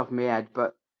off the top of my head,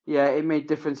 but. Yeah, it made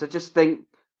difference. I just think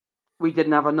we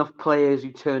didn't have enough players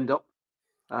who turned up,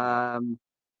 and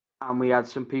we had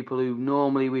some people who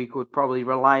normally we could probably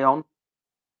rely on.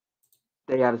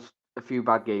 They had a few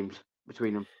bad games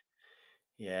between them.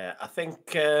 Yeah, I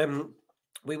think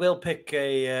we will pick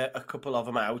a couple of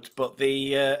them out. But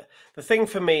the thing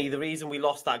for me, the reason we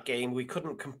lost that game, we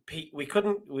couldn't compete.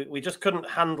 We just couldn't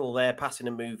handle their passing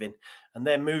and moving, and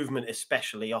their movement,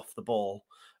 especially off the ball,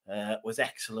 was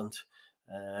excellent.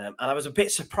 And I was a bit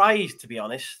surprised, to be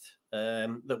honest,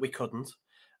 that we couldn't.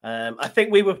 I think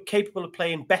we were capable of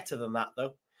playing better than that,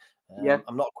 though.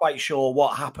 I'm not quite sure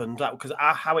what happened because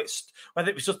whether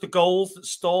it was just the goals that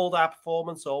stalled our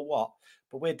performance or what.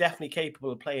 But we're definitely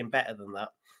capable of playing better than that.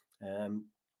 And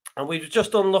we were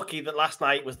just unlucky that last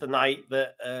night was the night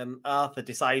that Arthur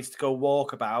decides to go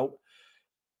walkabout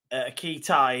at a key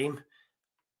time,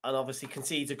 and obviously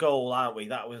concedes a goal, aren't we?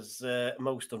 That was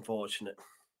most unfortunate.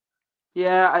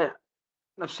 Yeah,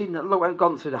 I've seen that. Look, I've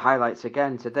gone through the highlights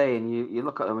again today, and you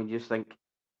look at them and you just think,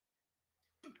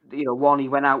 one he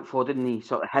went out for, didn't he?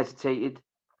 Sort of hesitated.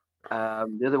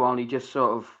 The other one, he just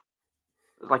sort of,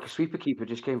 like a sweeper keeper,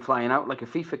 just came flying out like a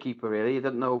FIFA keeper. Really, I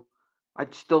didn't know. I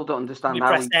still don't understand how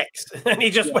he pressed X and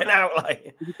he just went out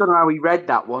like. I don't know how he read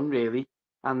that one really,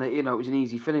 and that it was an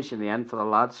easy finish in the end for the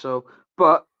lad. So,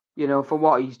 but for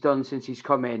what he's done since he's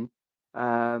come in.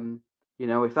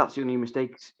 If that's the only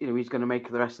mistakes, he's going to make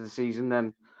for the rest of the season,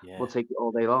 then we'll take it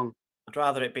all day long. I'd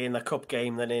rather it be in the cup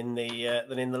game than in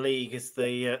the league. Is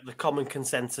the common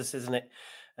consensus, isn't it?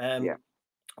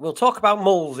 We'll talk about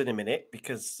Moles in a minute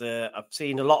because I've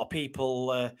seen a lot of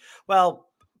people.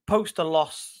 Post a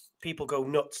loss, people go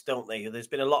nuts, don't they? There's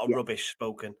been a lot of rubbish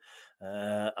spoken.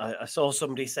 I saw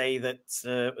somebody say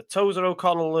that Tozer,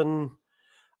 O'Connell, and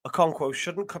Okonkwo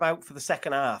shouldn't come out for the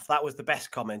second half. That was the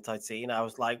best comment I'd seen. I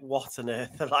was like, what on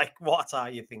earth? Like, what are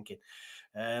you thinking?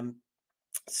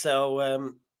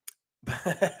 Sorry,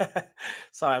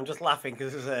 I'm just laughing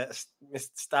because Mr.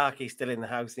 Starkey's still in the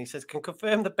house and he says, can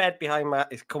confirm the bed behind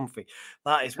Matt is comfy.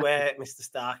 That is where Mr.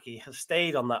 Starkey has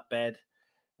stayed on that bed.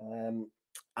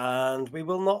 And we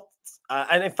will not.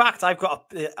 And in fact, I'm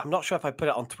not sure if I put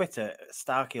it on Twitter.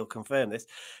 Starkey will confirm this.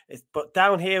 But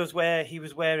down here was where he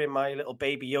was wearing my little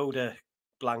Baby Yoda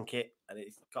blanket. And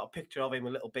it's got a picture of him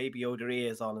with little Baby Yoda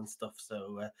ears on and stuff.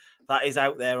 So that is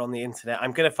out there on the internet.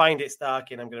 I'm going to find it,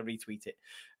 Starkey, and I'm going to retweet it.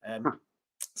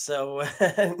 So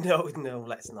no,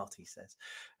 let's not, he says.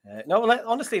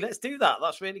 Honestly, let's do that.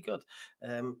 That's really good.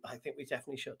 I think we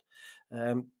definitely should.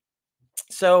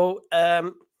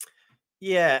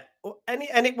 Yeah.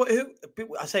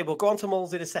 I say we'll go on to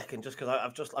Moles in a second, just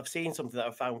because I've seen something that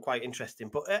I found quite interesting.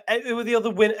 But who were the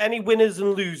other any winners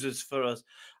and losers for us?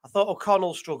 I thought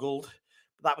O'Connell struggled,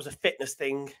 that was a fitness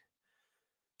thing?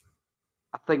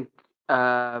 I think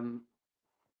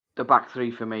the back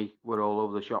three for me were all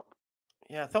over the shop.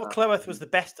 Yeah, I thought Cleworth was the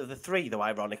best of the three, though,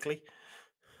 ironically.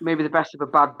 Maybe the best of a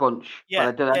bad bunch.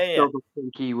 Yeah, but I still don't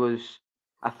think he was.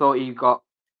 I thought he got.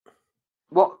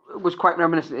 What was quite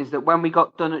reminiscent is that when we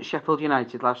got done at Sheffield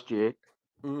United last year,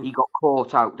 he got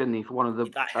caught out, didn't he, for one of the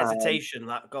that hesitation,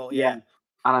 that goal. Yeah,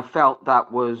 and I felt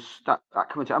that was that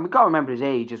coming to. I mean, we've got to remember his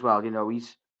age as well.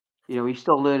 He's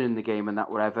still learning the game and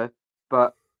that whatever.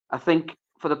 But I think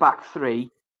for the back three,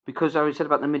 because I said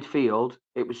about the midfield,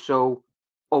 it was so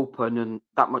open and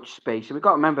that much space. And we've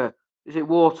got to remember, is it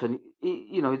Wharton?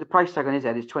 The price tag on his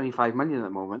head is 25 million at the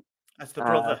moment. That's the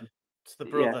brother. It's the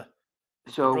brother. Yeah.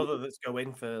 It's the brother that's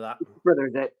going for that. Brother,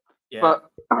 is it? Yeah.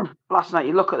 But last night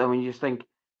you look at them and you just think,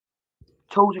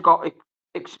 Tozer got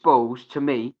exposed to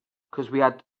me because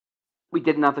we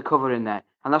didn't have the cover in there.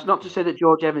 And that's not to say that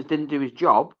George Evans didn't do his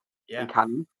job in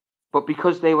Cannon, but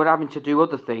because they were having to do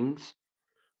other things,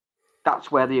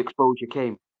 that's where the exposure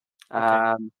came.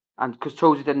 Okay. And because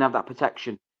Tozer didn't have that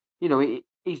protection.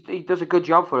 He does a good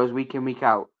job for us week in, week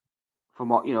out, from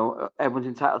what, everyone's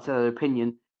entitled to their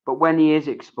opinion. But when he is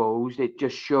exposed, it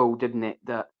just showed, didn't it,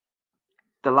 that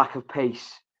the lack of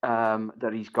pace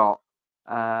that he's got.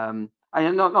 And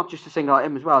not just to single out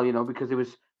him as well, because there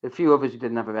was a few others who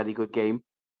didn't have a very good game.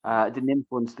 Didn't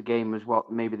influence the game as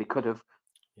what maybe they could have.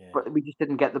 Yeah. But we just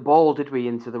didn't get the ball, did we,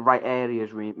 into the right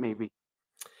areas, maybe.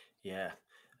 Yeah.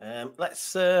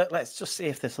 Let's just see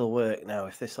if this will work now,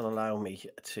 if this will allow me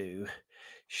to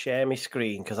share my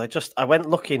screen, because I went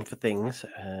looking for things.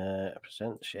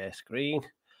 Present share screen.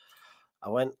 I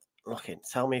went looking.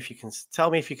 Tell me if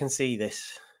you can see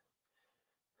this.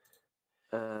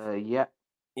 Yeah.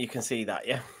 You can see that,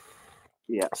 yeah?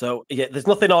 Yeah. So, yeah, there's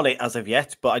nothing on it as of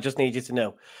yet, but I just need you to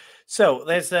know. So,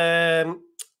 there's,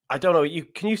 I don't know,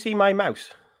 can you see my mouse?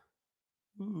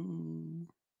 No?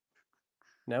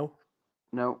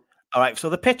 No. All right, so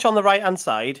the pitch on the right-hand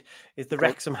side is the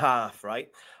Wrexham half, right?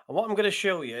 And what I'm going to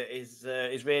show you is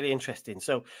really interesting.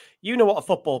 So, you know what a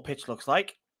football pitch looks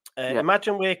like.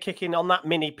 Imagine we're kicking on that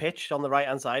mini pitch on the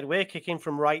right-hand side. We're kicking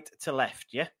from right to left,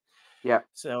 yeah? Yeah.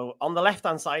 So on the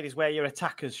left-hand side is where your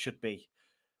attackers should be.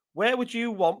 Where would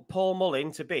you want Paul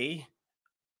Mullin to be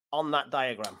on that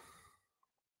diagram?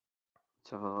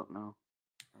 Let's have a look now.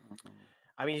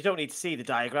 I mean, you don't need to see the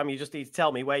diagram. You just need to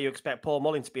tell me where you expect Paul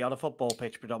Mullin to be on a football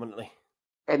pitch predominantly.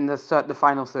 In the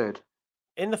final third.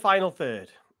 In the final third.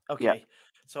 Okay. Yeah.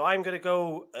 So I'm going to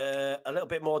go a little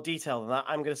bit more detail than that.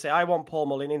 I'm going to say I want Paul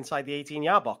Mullin inside the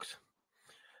 18-yard box.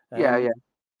 Yeah.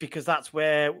 Because that's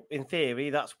where, in theory,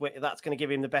 that's going to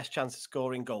give him the best chance of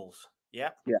scoring goals. Yeah.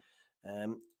 Yeah.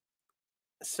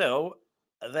 So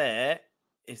there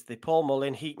is the Paul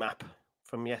Mullin heat map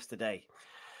from yesterday.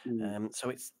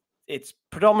 So it's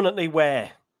predominantly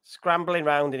where scrambling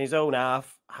around in his own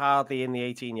half, hardly in the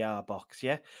 18-yard box.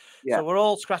 Yeah. So we're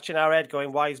all scratching our head,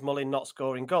 going, "Why is Mullin not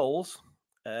scoring goals?"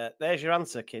 There's your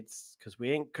answer, kids, because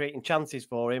we ain't creating chances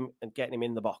for him and getting him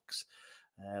in the box.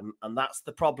 And that's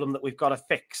the problem that we've got to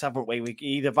fix, haven't we? We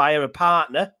either via a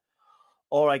partner,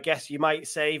 or I guess you might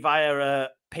say via a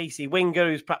pacey winger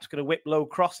who's perhaps going to whip low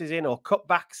crosses in, or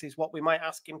cutbacks is what we might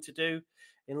ask him to do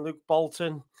in Luke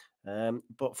Bolton.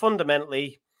 But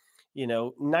fundamentally,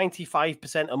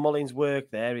 95% of Mullin's work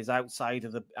there is outside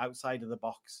of the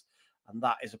box, and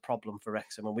that is a problem for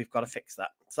Wrexham, and we've got to fix that.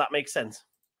 Does that make sense?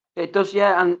 It does,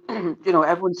 yeah. And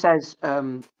everyone says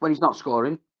when he's not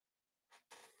scoring,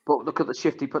 but look at the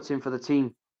shift he puts in for the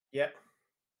team. Yeah.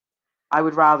 I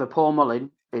would rather Paul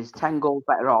Mullin is 10 goals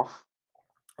better off.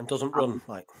 And doesn't run.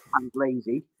 And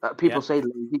lazy. People say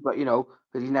lazy, but, because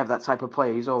he's never that type of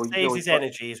player. Saves his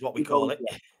energy is what we call it.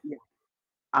 Yeah.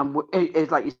 And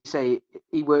it's like you say,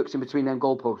 he works in between them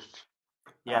goalposts.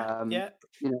 Yeah.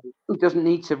 He doesn't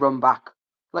need to run back.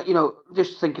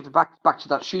 Just thinking back to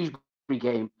that Shrewsbury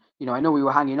game, I know we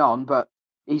were hanging on, but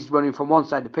he's running from one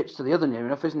side of the pitch to the other near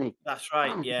enough, isn't he? That's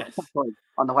right, yes.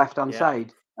 On the left-hand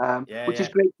side, which is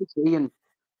great to see, and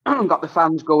got the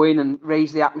fans going and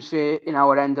raise the atmosphere in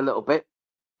our end a little bit.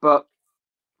 But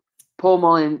Paul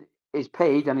Mullin is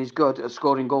paid and is good at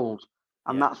scoring goals,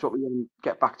 and that's what we want to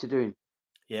get back to doing.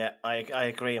 Yeah, I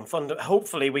agree, and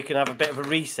hopefully we can have a bit of a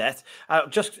reset.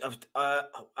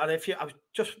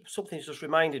 Something's just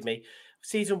reminded me.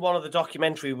 Season 1 of the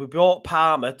documentary, we brought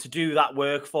Palmer to do that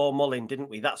work for Mullin, didn't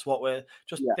we? That's what we're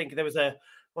just thinking.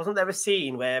 Wasn't there a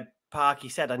scene where Parky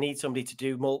said, "I need somebody to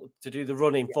do the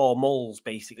running for Mulls,"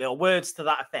 basically, or words to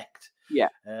that effect. Yeah.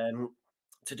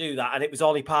 To do that, and it was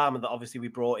Ollie Palmer that obviously we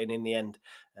brought in the end.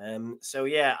 I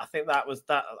think that was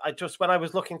that. When I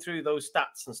was looking through those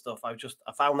stats and stuff, I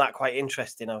found that quite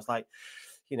interesting. I was like,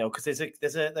 because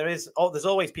there's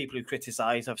always people who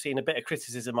criticise. I've seen a bit of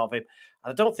criticism of him,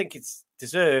 and I don't think it's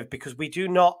deserved because we do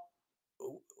not.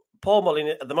 Paul Mullin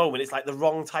at the moment is like the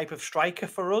wrong type of striker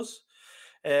for us.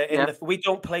 We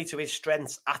don't play to his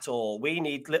strengths at all. We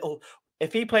need little.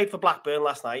 If he played for Blackburn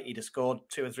last night, he'd have scored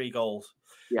 2 or 3 goals.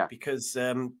 Yeah, because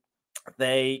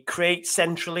they create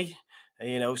centrally.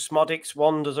 Smodix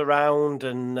wanders around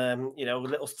and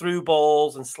little through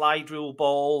balls and slide rule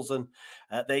balls, and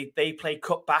they play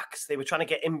cutbacks. They were trying to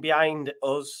get in behind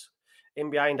us, in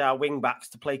behind our wing backs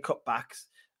to play cutbacks.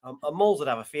 And Moles would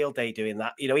have a field day doing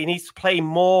that. He needs to play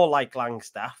more like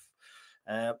Langstaff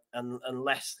and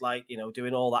less like,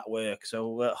 doing all that work.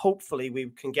 So hopefully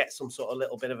we can get some sort of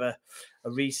little bit of a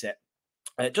reset.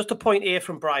 Just a point here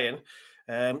from Brian.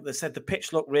 They said the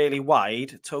pitch looked really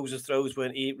wide. Tozer's throws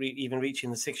weren't even reaching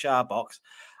the 6-yard box.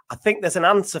 I think there's an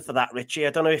answer for that, Richie.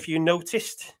 I don't know if you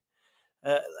noticed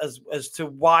as to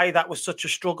why that was such a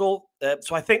struggle.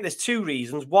 So I think there's 2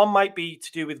 reasons. One might be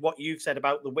to do with what you've said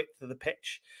about the width of the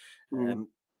pitch.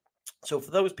 So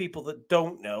for those people that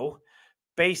don't know,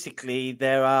 basically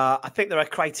I think there are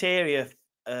criteria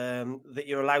that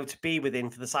you're allowed to be within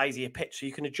for the size of your pitch. So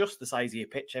you can adjust the size of your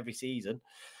pitch every season.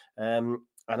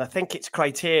 And I think it's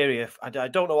criteria. I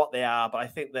don't know what they are, but I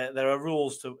think that there are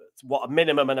rules to what a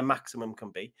minimum and a maximum can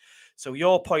be. So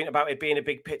your point about it being a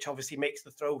big pitch obviously makes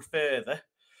the throw further.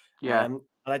 Yeah. And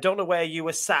I don't know where you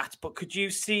were sat, but could you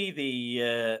see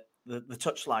the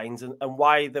touch lines and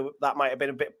why that might have been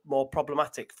a bit more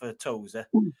problematic for Tozer?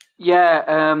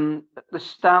 Yeah. The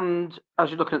stand, as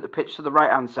you're looking at the pitch to the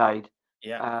right-hand side,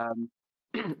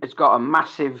 it's got a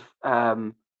massive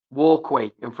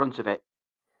walkway in front of it.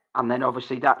 And then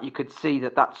obviously that you could see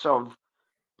that sort of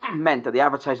meant that the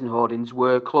advertising hoardings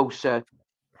were closer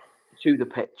to the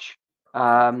pitch.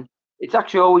 It's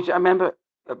actually always, I remember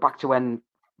back to when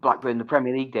Blackburn, the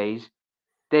Premier League days,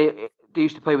 they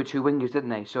used to play with 2 wingers, didn't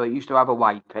they? So it used to have a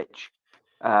wide pitch.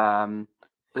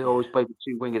 They always played with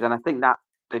 2 wingers. And I think that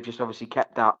they've just obviously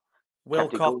kept that.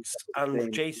 Wilcox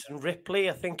and Jason Ripley,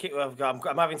 I think it was.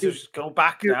 I'm having to just go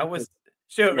back now. Was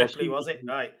Stuart Ripley, was it?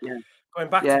 Right. Yeah. Going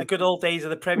back to the good old days of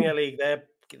the Premier League,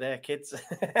 they're kids.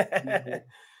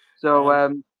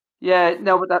 So,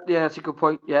 but that's a good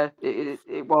point. Yeah,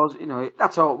 it was,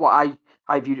 that's all what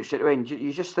I viewed it straight away. And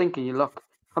you're just thinking,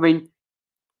 be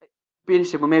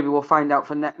interesting. Well, maybe we'll find out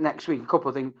for next week a couple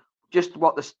of things, just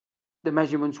what the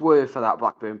measurements were for that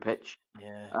Blackburn pitch.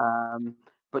 Yeah.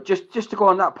 But just to go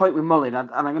on that point with Mullin, and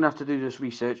I'm going to have to do this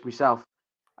research myself.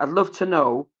 I'd love to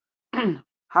know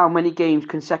how many games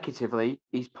consecutively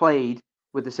he's played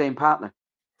with the same partner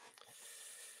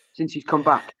since he's come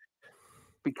back,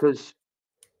 because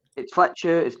it's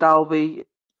Fletcher, it's Dalby,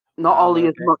 not Ollie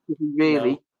as much as he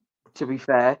really, to be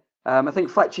fair. I think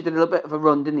Fletcher did a little bit of a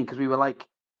run, didn't he? Because we were like,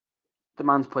 the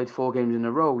man's played 4 games in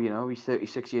a row, he's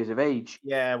 36 years of age.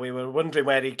 Yeah, we were wondering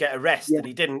where he'd get a rest, and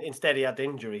he didn't. Instead, he had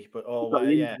injury. But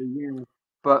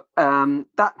But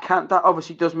that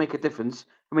obviously does make a difference.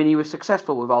 I mean, he was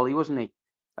successful with Ollie, wasn't he?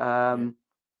 But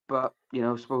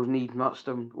I suppose need must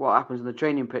and what happens in the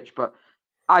training pitch. But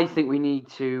I think we need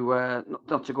to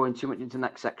not to go in too much into the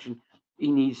next section.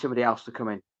 He needs somebody else to come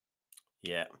in.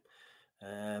 Yeah.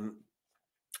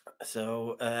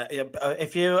 So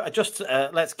if you just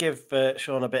let's give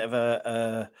Sean a bit of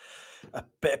a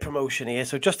bit of promotion here.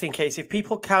 So just in case, if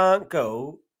people can't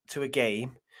go to a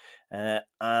game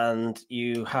and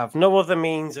you have no other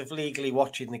means of legally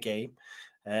watching the game,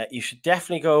 you should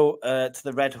definitely go to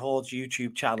the Red Horde's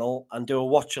YouTube channel and do a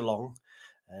watch along,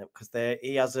 because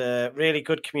he has a really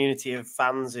good community of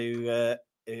fans who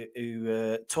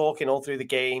talking all through the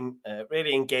game,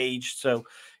 really engaged. So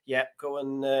yeah, go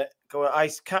and I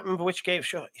can't remember which game.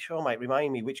 Sure might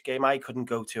remind me which game I couldn't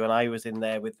go to, and I was in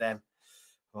there with them.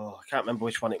 Oh, I can't remember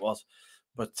which one it was,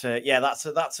 but that's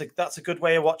a good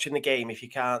way of watching the game if you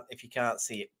can't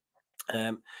see it.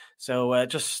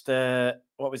 Just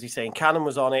what was he saying? Cannon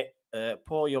was on it.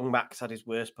 Poor young Max had his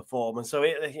worst performance. So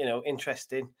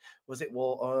interesting. Was it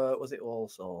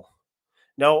Walsall?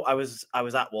 No, I was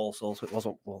at Walsall, so it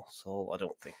wasn't Walsall, I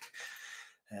don't think.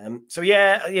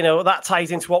 That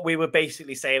ties into what we were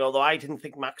basically saying. Although I didn't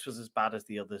think Max was as bad as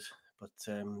the others, but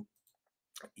so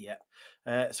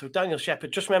Daniel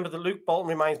Shepherd, just remember that Luke Bolton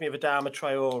reminds me of Adama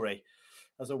Traore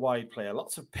as a wide player.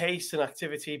 Lots of pace and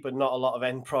activity, but not a lot of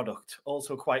end product.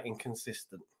 Also quite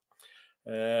inconsistent.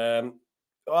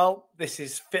 Well,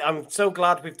 I'm so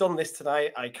glad we've done this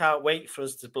tonight. I can't wait for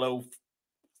us to blow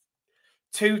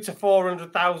 £200,000 to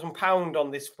 £400,000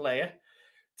 on this player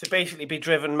to basically be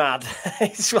driven mad.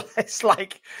 It's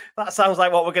like, that sounds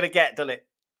like what we're going to get, doesn't it?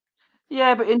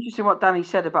 Yeah, but interesting what Danny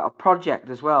said about a project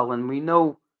as well. And we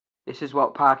know This is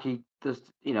what Parky does,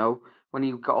 when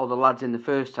he got all the lads in the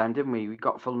first time, didn't we? We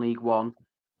got from League One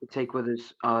to take with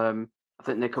us. I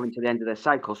think they're coming to the end of their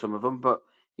cycle, some of them, but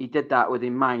he did that with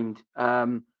in mind.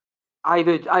 I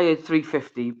heard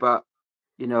 350, but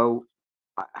I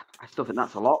still think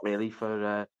that's a lot, really,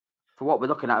 for what we're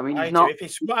looking at. I mean, he's not. If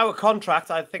it's our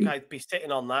contract, I think I'd be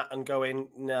sitting on that and going,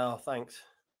 no, thanks.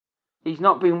 He's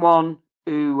not been one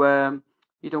who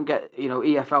you don't get,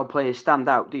 EFL players stand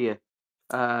out, do you?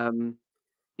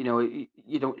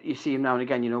 You see him now and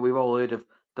again. We've all heard of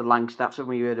the Langstaffs, and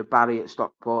we heard of Barry at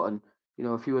Stockport, and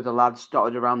a few of the lads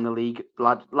dotted around the league,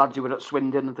 lads who were at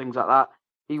Swindon and things like that.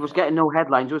 He was getting no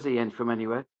headlines, was he, from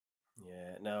anywhere?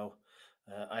 Yeah, no,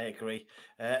 I agree.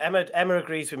 Emma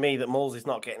agrees with me that Moles is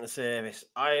not getting the service.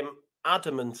 I'm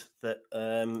adamant that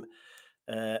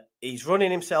he's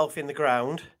running himself in the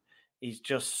ground. He's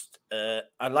just,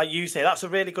 and like you say, that's a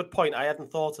really good point. I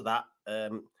hadn't thought of that.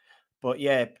 But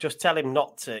yeah, just tell him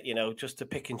not to, just to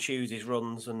pick and choose his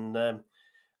runs. And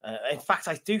in fact,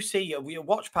 I do see, we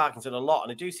watch Parkinson a lot,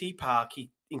 and I do see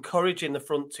Parky encouraging the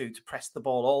front two to press the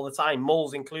ball all the time,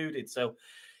 Moles included. So,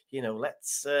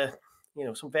 let's,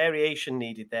 some variation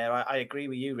needed there. I agree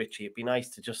with you, Richie. It'd be nice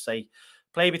to just say,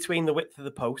 play between the width of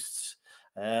the posts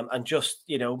and just,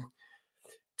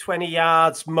 20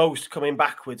 yards most coming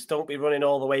backwards. Don't be running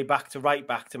all the way back to right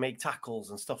back to make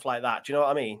tackles and stuff like that. Do you know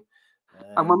what I mean?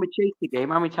 And when we chase the game,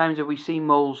 how many times have we seen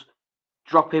Moles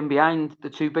drop in behind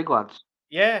the two big lads?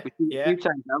 Yeah, a few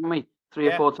times, haven't we? 3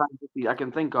 or 4 times I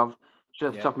can think of, just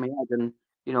off the top of my head. And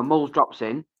Moles drops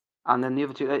in, and then the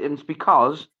other two. And it's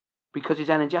because he's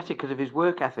energetic because of his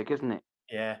work ethic, isn't it?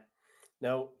 Yeah.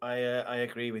 No, I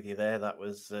agree with you there. That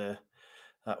was a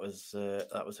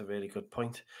really good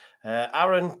point.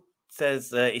 Aaron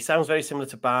says he sounds very similar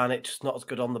to Barnett, just not as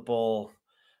good on the ball.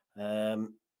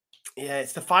 Yeah,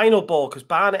 it's the final ball because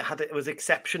Barnett was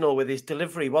exceptional with his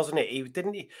delivery, wasn't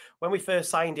it? When we first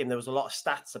signed him, there was a lot of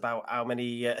stats about how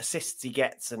many assists he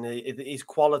gets and his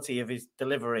quality of his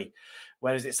delivery.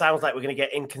 Whereas it sounds like we're going to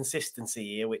get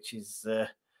inconsistency here, which is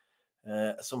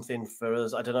something for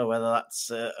us. I don't know whether that's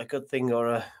a good thing or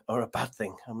a bad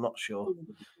thing. I'm not sure.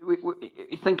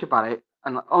 You think about it,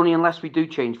 and only unless we do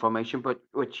change formation, but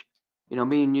which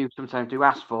me and you sometimes do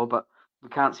ask for, but we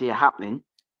can't see it happening.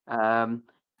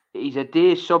 He's a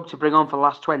dear sub to bring on for the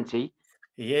last 20.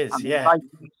 He is, yeah.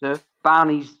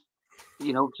 Barney's,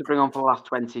 to bring on for the last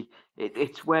 20.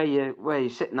 It's where you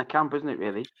sit in the camp, isn't it?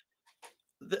 Really.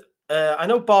 I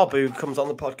know Barbu comes on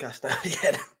the podcast now.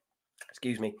 Yeah.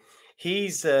 Excuse me. He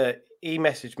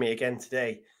messaged me again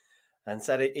today and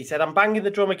said I'm banging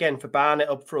the drum again for Barnett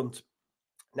up front.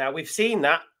 Now we've seen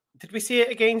that. Did we see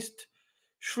it against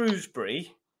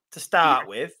Shrewsbury to start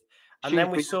with, and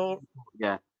then we saw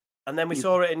and then we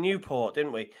saw it in Newport,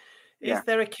 didn't we? Is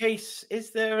there a case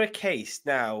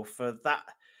now for that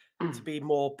to be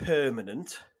more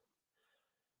permanent?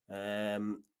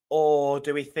 Or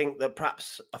do we think that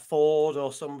perhaps a Ford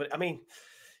or somebody? I mean,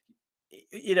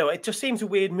 it just seems a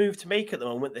weird move to make at the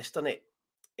moment. Doesn't it?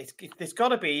 There's got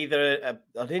to be either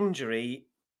an injury,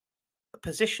 a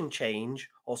position change,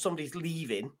 or somebody's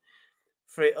leaving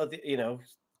for it.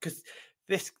 Because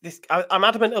I'm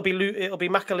adamant it'll be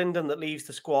McAlinden that leaves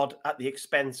the squad at the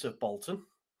expense of Bolton.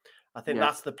 I think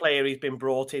that's the player he's been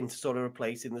brought in to sort of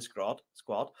replace in the squad.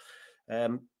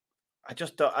 I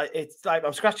just don't. It's like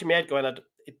I'm scratching my head going.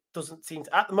 It doesn't seem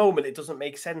at the moment. It doesn't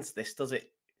make sense. This does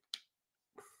it?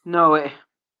 No, I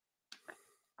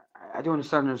don't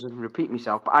understand as and repeat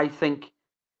myself, but I think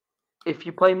if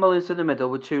you play Mullins in the middle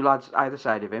with 2 lads either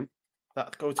side of him,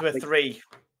 that go to a 3.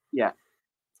 Yeah.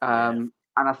 And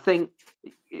I think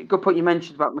good point you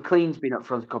mentioned about McLean's been up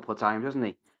front a couple of times, hasn't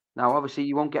he? Now, obviously,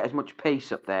 you won't get as much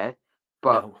pace up there,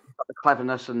 but the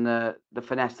cleverness and the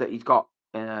finesse that he's got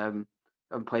and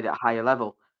played at a higher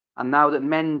level. And now that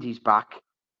Mendy's back,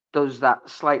 does that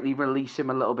slightly release him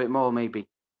a little bit more, maybe?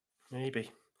 Maybe.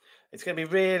 It's going to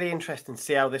be really interesting to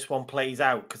see how this one plays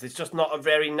out because it's just not a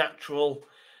very natural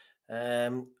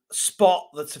spot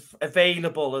that's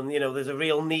available and, there's a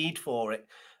real need for it.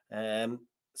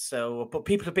 But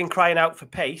people have been crying out for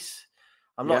pace.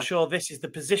 I'm not sure this is the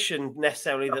position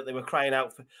necessarily that they were crying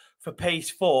out for pace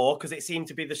for because it seemed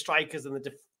to be the strikers and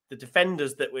the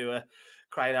defenders that we were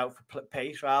crying out for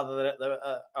pace rather than at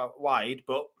the wide.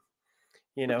 But,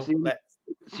 it's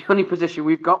the only position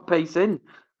we've got pace in.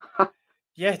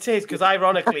 Yeah, it is because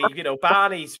ironically,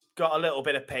 Barney's got a little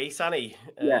bit of pace, hasn't he?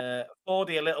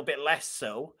 Fordy a little bit less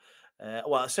so.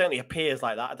 Well, it certainly appears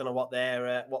like that. I don't know what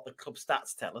the club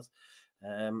stats tell us.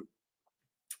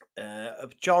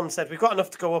 John said we've got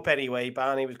enough to go up anyway.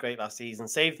 Barney was great last season.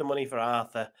 Save the money for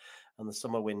Arthur, and the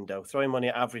summer window. Throwing money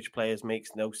at average players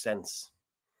makes no sense.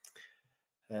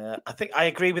 I think I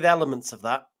agree with elements of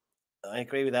that.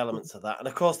 And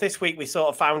of course, this week we sort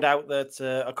of found out that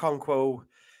Okonkwo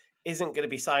isn't going to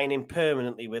be signing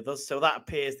permanently with us. So that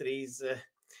appears that he's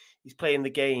playing the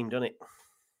game, doesn't it?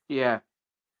 Yeah.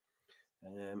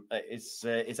 Is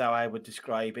how I would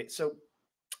describe it. So,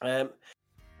 We'll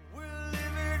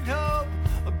live in hope,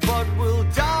 but we'll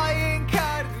die in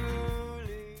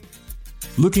Kalgoorlie.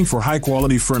 Looking for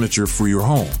high-quality furniture for your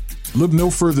home? Look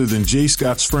no further than J.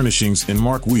 Scott's Furnishings in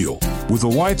Mark Wheel. With a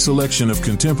wide selection of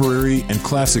contemporary and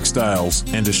classic styles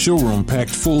and a showroom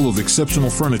packed full of exceptional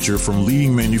furniture from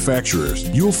leading manufacturers,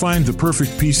 you'll find the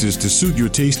perfect pieces to suit your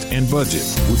taste and budget.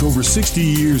 With over 60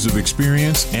 years of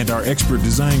experience and our expert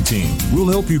design team, we'll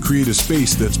help you create a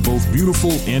space that's both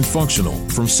beautiful and functional.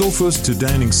 From sofas to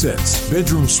dining sets,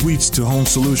 bedroom suites to home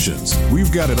solutions,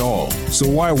 we've got it all. So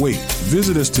why wait?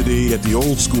 Visit us today at the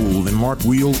Old School in Mark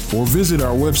Wheel or visit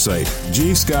our website,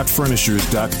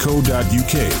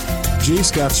 jscottfurnishers.co.uk. J.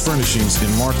 Scott's Furnishings in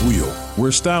Mark Wheel,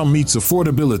 where style meets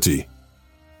affordability.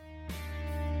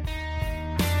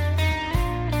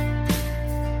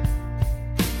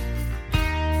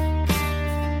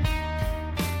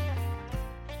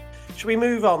 should we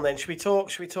move on then? Should we talk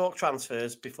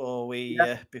transfers before we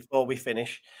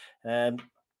finish?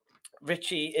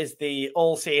 Richie is the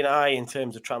all-seeing eye in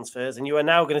terms of transfers, and you are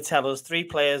now going to tell us 3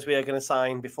 players we are going to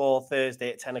sign before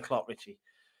Thursday at 10 o'clock, Richie.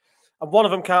 And one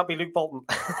of them can't be Luke Bolton.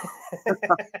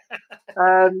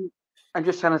 I'm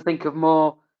just trying to think of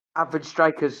more average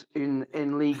strikers in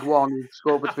League One who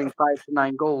score between 5 to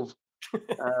 9 goals.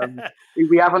 Who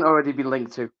we haven't already been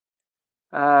linked to.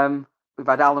 We've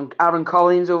had Aaron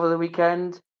Collins over the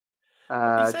weekend.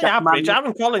 Say average.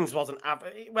 Aaron Collins wasn't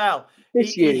average. Well,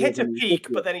 he hit a peak,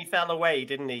 but then he fell away,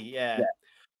 didn't he? Yeah.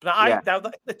 But now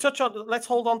the touch on. Let's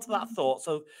hold on to that thought.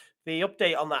 So the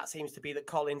update on that seems to be that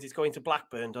Collins is going to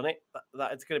Blackburn, doesn't it?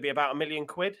 That it's going to be about £1 million.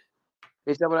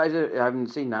 Is that what I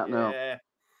haven't seen that. No. Yeah.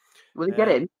 Will he get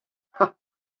in?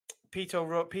 Peter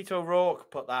O'Rourke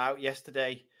put that out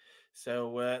yesterday.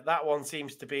 So that one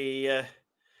seems to be.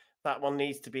 That one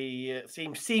needs to be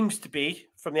seems to be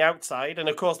from the outside, and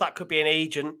of course that could be an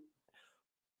agent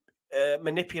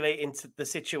manipulating the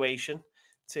situation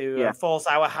to force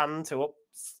our hand to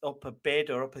up a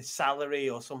bid or up a salary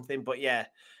or something. But yeah,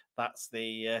 that's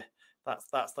the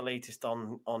latest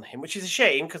on him, which is a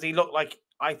shame because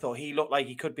I thought he looked like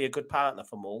he could be a good partner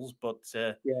for Moles. But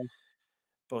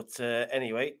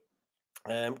anyway,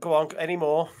 go on. Any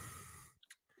more?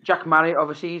 Jack Marriott,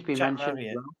 obviously, he's been mentioned.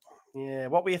 Marriott. Yeah,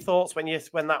 what were your thoughts when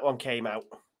that one came out?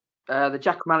 The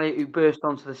Jack Marriott who burst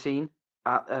onto the scene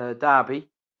at Derby.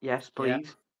 Yes,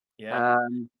 please. Yeah.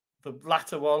 The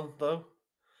latter one, though.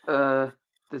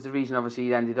 There's a reason, obviously,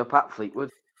 he ended up at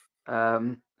Fleetwood.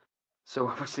 So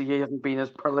obviously, he hasn't been as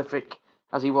prolific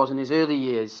as he was in his early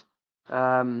years.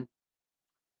 Has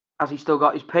he still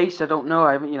got his pace? I don't know.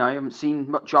 I haven't seen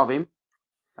much of him.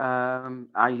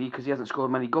 Because he hasn't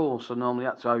scored many goals. So normally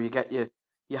that's how you get your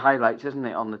highlights, isn't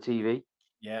it, on the TV?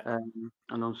 Yeah. And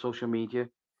on social media.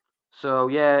 So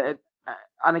yeah,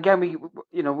 and again, we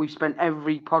spent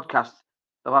every podcast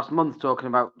the last month talking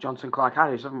about Johnson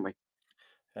Clark-Harris, haven't we?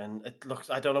 And it looks,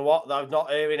 I don't know what, I'm not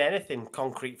hearing anything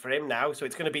concrete for him now. So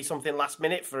it's going to be something last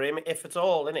minute for him, if at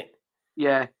all, isn't it?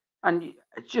 Yeah, and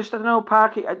just I don't know,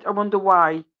 Parky. I wonder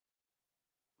why.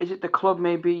 Is it the club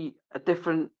maybe a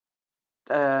different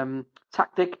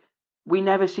tactic? We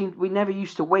never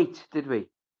used to wait, did we?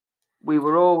 We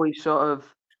were always sort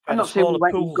of. I'm not saying we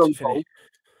went gung ho.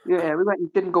 Yeah,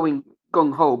 didn't go in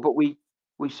gung ho, but we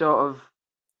sort of,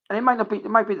 and it might be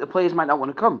that the players might not want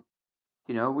to come.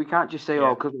 We can't just say,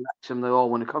 because we Wrexham, they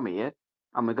all want to come here,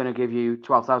 and we're going to give you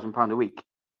 £12,000 a week.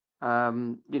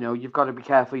 You've got to be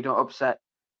careful you don't upset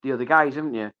the other guys,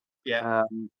 haven't you? Yeah.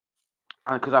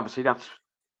 Because obviously that's,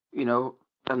 and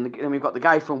then we've got the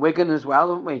guy from Wigan as well,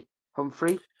 haven't we?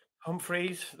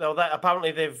 Humphreys. Though that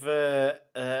apparently they've,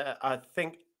 I'm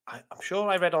sure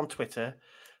I read on Twitter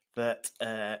that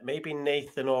maybe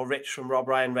Nathan or Rich from Rob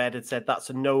Ryan Red had said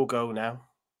that's a no-go now.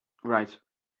 Right.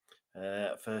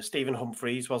 For Stephen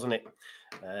Humphreys, wasn't it?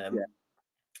 Yeah.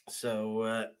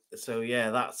 So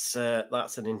yeah, that's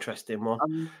an interesting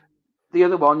one. The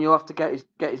other one you'll have to get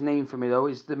his name for me though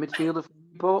is the midfielder from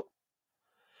Newport.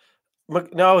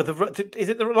 No, is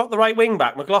it not the right wing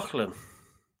back, McLaughlin?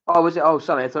 Oh, was it? Oh,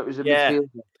 sorry, I thought it was a midfielder.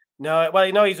 No,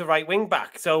 well, no, he's a right wing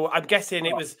back. So I'm guessing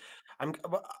it was.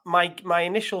 My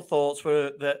initial thoughts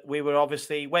were that we were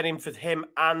obviously went in for him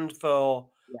and for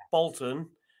Bolton,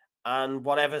 and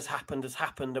whatever's happened has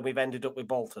happened, and we've ended up with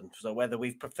Bolton. So whether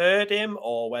we've preferred him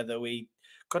or whether we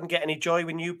couldn't get any joy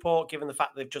with Newport, given the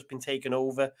fact they've just been taken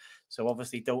over. So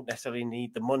obviously don't necessarily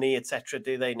need the money, etc.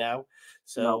 Do they now?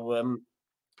 So,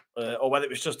 or whether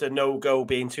it was just a no-go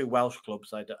being two Welsh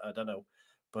clubs, I don't know.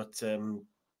 But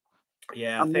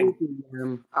yeah, I think.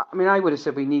 I would have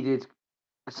said we needed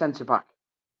a centre back.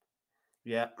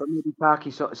 Yeah. But maybe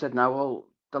Parky sort of said, now, well,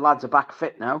 the lads are back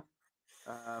fit now,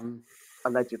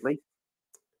 allegedly.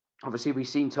 Obviously, we've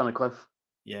seen Tunnicliffe.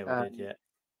 Yeah, we did, yeah.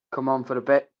 Come on for a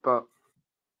bit, but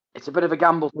it's a bit of a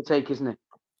gamble to take, isn't it?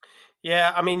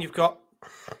 Yeah, I mean, you've got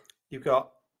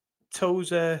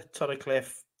Tozer,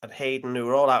 Tunnicliffe, and Hayden, who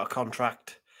are all out of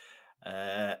contract.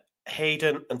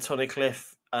 Hayden and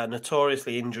Tunnicliffe are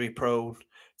notoriously injury-prone.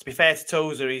 To be fair to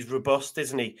Tozer, he's robust,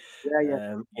 isn't he?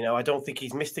 Yeah. I don't think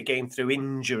he's missed a game through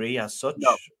injury as such,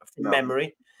 from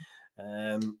memory.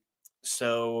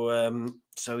 So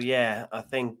yeah, I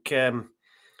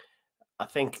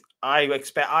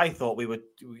thought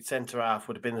centre half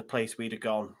would have been the place we'd have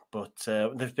gone, but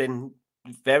there's been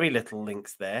very little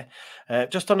links there.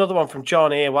 Just another one from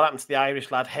John here. What happened to the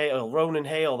Irish lad Hale, Ronan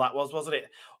Hale? That wasn't it?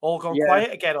 All gone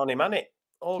quiet again on him, hasn't it?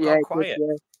 All gone quiet.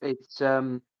 It's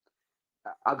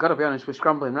I've got to be honest, we're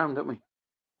scrambling around, don't we?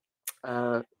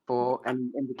 For any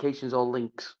indications or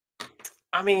links.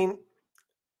 I mean,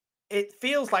 it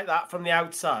feels like that from the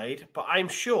outside, but I'm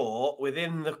sure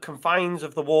within the confines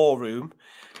of the war room,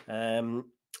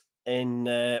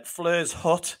 in Fleur's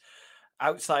hut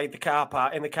outside the car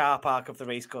park of the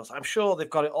racecourse, I'm sure they've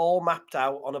got it all mapped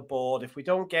out on a board. If we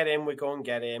don't get him, we go and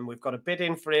get him. We've got a bid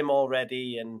in for him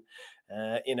already, and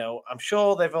I'm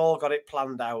sure they've all got it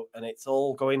planned out, and it's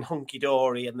all going hunky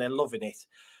dory, and they're loving it.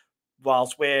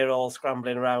 Whilst we're all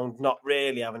scrambling around, not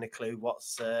really having a clue what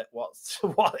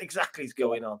exactly is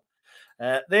going on.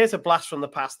 There's a blast from the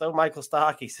past, though. Michael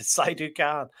Starkey says Saidu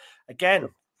Khan again.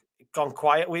 Gone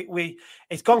quiet.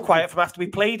 It's gone quiet from after we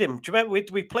played him. Do you remember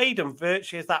we played him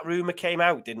virtually as that rumor came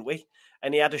out, didn't we?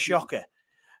 And he had a shocker.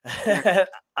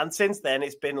 And since then,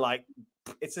 it's been like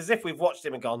it's as if we've watched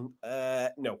him and gone,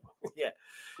 no, yeah.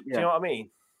 Do you know what I mean?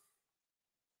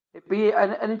 It'd be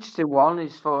an interesting one.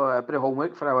 Is for a bit of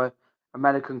homework for our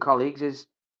American colleagues. Is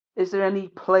there any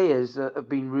players that have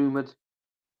been rumored,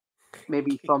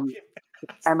 maybe from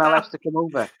MLS to come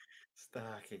over?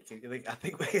 Starkey, I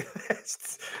think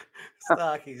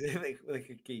Starkey. They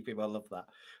could keep him. I love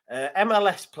that.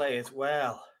 MLS players,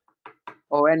 well,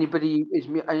 or anybody is.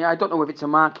 I don't know if it's a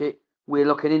market we're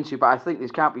looking into, but I think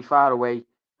this can't be far away,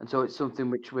 and so it's something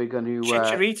which we're going to.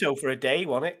 Chicharito for a day,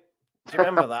 wasn't it? Do you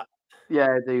remember that? Yeah,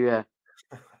 I do. Yeah.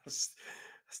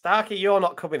 Starkey, you're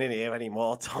not coming in here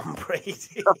anymore, Tom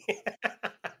Brady.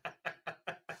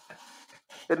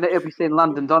 It'll be saying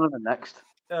Landon Donovan next.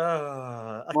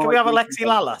 Can we have Alexi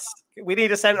Lalas? We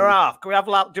need a centre half. Can we have?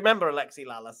 Do you remember Alexi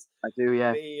Lalas? I do,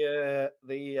 yeah.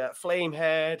 The flame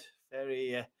haired,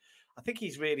 very. I think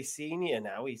he's really senior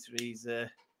now. He's really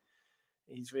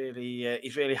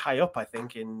high up. I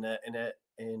think in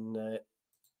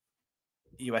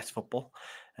US football.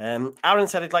 Aaron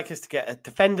said he'd like us to get a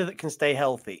defender that can stay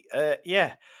healthy.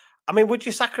 Yeah, I mean, would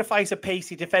you sacrifice a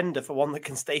pacey defender for one that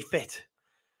can stay fit?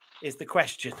 Is the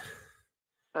question.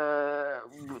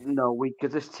 No,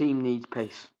 because this team needs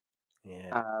pace.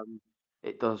 Yeah,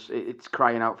 it does. It's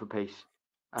crying out for pace.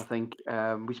 I think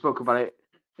we spoke about it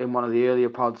in one of the earlier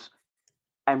pods.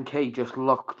 MK just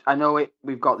looked. I know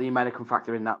we've got the American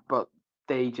factor in that, but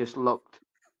they just looked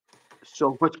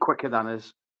so much quicker than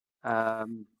us.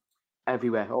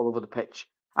 Everywhere, all over the pitch,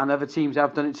 and other teams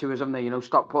have done it to us, haven't they?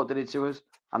 Stockport did it to us,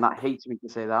 and that hates me to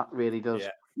say that, really does.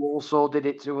 Yeah. Walsall did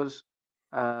it to us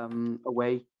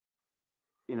away,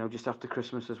 just after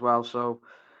Christmas as well. So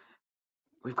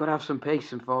we've got to have some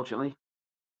pace, unfortunately.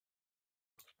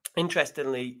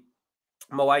 Interestingly,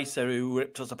 Moisa, who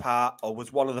ripped us apart, or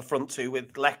was one of the front two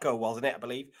with Lecco, wasn't it? I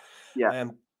believe. Yeah.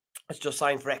 Has just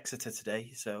signed for Exeter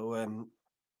today, so.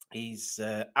 He's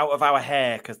out of our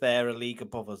hair because they're a league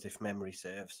above us, if memory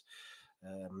serves.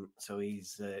 So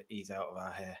he's out of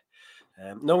our hair.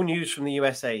 No news from the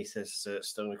USA, says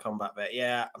Stoner Combat Bet.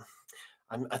 Yeah,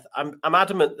 I'm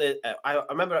adamant that I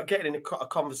remember getting in a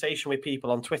conversation with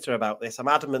people on Twitter about this. I'm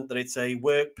adamant that it's a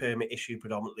work permit issue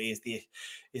predominantly.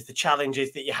 Is the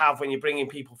challenges that you have when you're bringing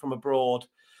people from abroad.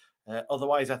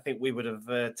 Otherwise, I think we would have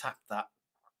tapped that.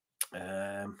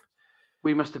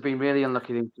 We must have been really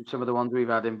unlucky in some of the ones we've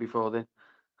had in before then.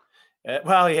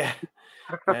 Well, yeah.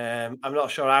 I'm not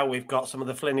sure how we've got some of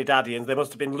the Flinnidadians. There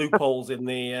must have been loopholes in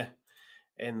there.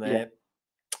 Yeah.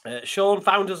 Sean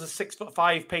found us a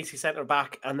 6'5" pacey centre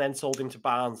back and then sold him to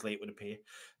Barnsley, it would appear.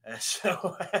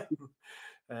 So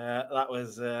that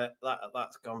was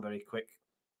that's gone very quick.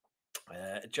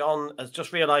 John has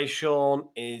just realised Sean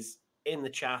is in the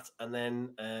chat and then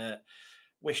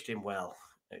wished him well,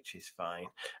 which is fine.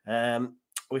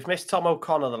 We've missed Tom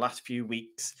O'Connor the last few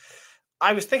weeks.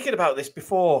 I was thinking about this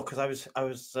before because I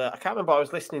can't remember what I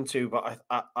was listening to, but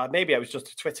I maybe it was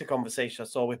just a Twitter conversation I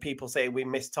saw with people saying we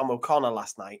missed Tom O'Connor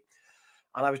last night,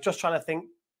 and I was just trying to think,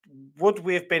 would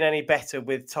we have been any better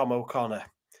with Tom O'Connor?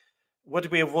 Would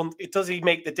we have won? Does he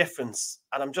make the difference?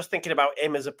 And I'm just thinking about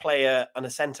him as a player and a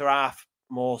centre half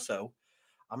more so.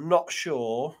 I'm not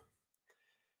sure.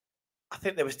 I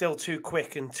think they were still too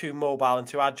quick and too mobile and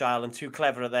too agile and too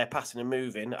clever at their passing and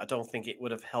moving. I don't think it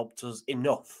would have helped us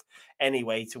enough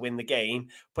anyway to win the game,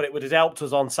 but it would have helped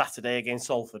us on Saturday against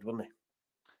Salford, wouldn't it?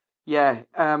 Yeah, if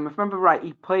I remember right,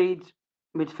 he played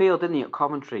midfield, didn't he, at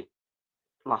Coventry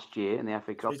last year in the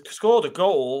FA Cup? He scored a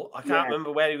goal. I can't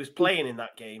remember where he was playing in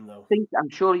that game, though. I'm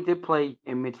sure he did play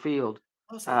in midfield.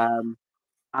 And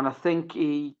I think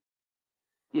he,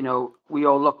 we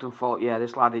all looked and thought, yeah,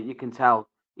 this lad, you can tell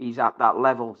he's at that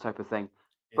level type of thing.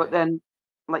 Yeah. But then,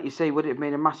 like you say, would it have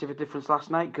made a massive difference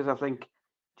last night? Because I think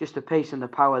just the pace and the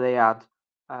power they had.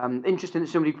 Interesting that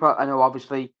somebody put, I know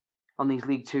obviously on these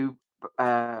League Two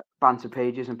banter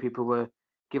pages and people were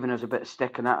giving us a bit of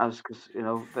sticking at us because,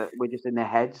 that we're just in their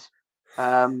heads.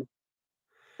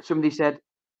 Somebody said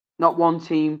not one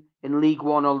team in League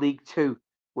One or League Two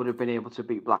would have been able to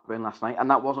beat Blackburn last night. And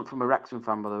that wasn't from a Wrexham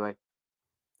fan, by the way.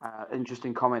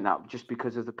 Interesting comment that just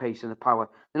because of the pace and the power.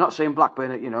 They're not saying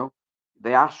Blackburn,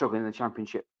 they are struggling in the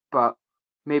Championship, but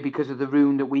maybe because of the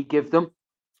room that we give them,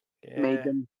 made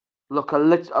them look a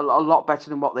lot better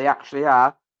than what they actually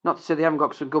are. Not to say they haven't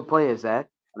got some good players there,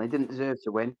 and they didn't deserve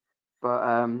to win, but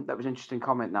that was an interesting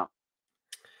comment now.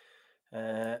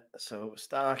 So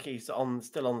Starkey's still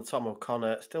on the Tom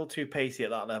O'Connor, still too pacey at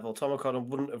that level. Tom O'Connor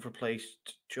wouldn't have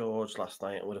replaced George last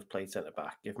night and would have played centre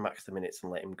back. Give Max the minutes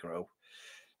and let him grow.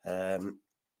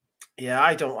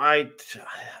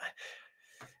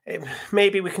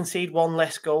 Maybe we concede one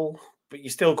less goal, but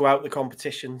you still go out the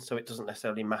competition, so it doesn't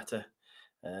necessarily matter.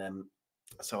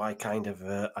 So I kind of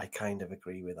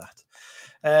agree with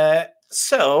that.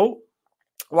 So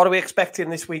what are we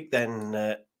expecting this week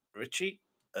then, Richie?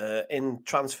 In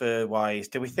transfer wise,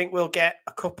 do we think we'll get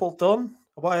a couple done?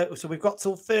 So we've got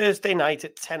till Thursday night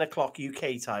at 10 o'clock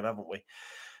UK time, haven't we?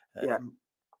 Yeah.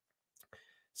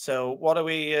 So what are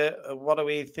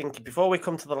we thinking before we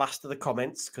come to the last of the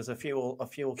comments? Because a few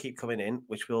will keep coming in,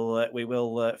 which we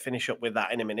will finish up with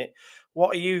that in a minute.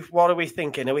 What are we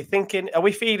thinking? Are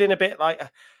we feeling a bit like?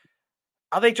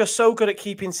 Are they just so good at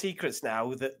keeping secrets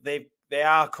now that they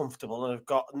are comfortable and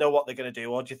know what they're going to do,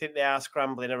 or do you think they are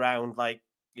scrambling around like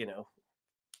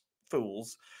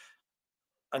fools?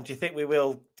 And do you think we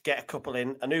will get a couple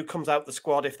in? And who comes out the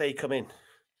squad if they come in?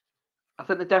 I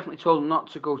think they definitely told them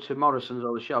not to go to Morrison's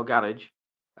or the Shell Garage.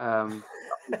 Part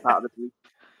of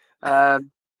the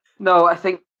no, I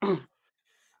think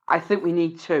we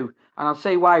need to, and I'll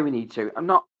say why we need to.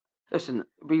 Listen,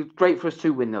 it'd be great for us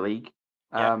to win the league.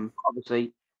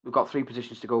 Obviously, we've got 3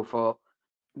 positions to go for.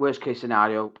 Worst case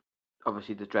scenario,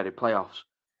 obviously the dreaded playoffs.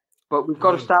 But we've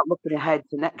got to start looking ahead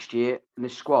to next year in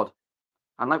this squad.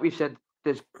 And like we've said,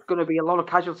 there's going to be a lot of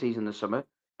casualties in the summer.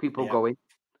 People going.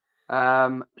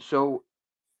 So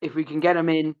if we can get them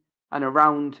in and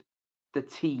around the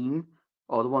team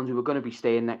or the ones who are going to be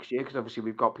staying next year, because obviously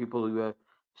we've got people who are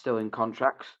still in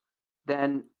contracts,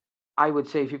 then I would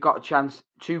say if you've got a chance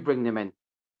to bring them in.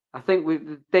 I think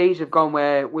the days have gone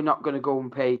where we're not going to go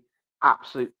and pay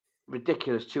absolute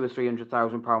ridiculous £200,000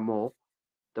 or £300,000 more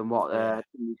than what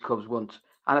these clubs want.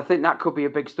 And I think that could be a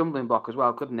big stumbling block as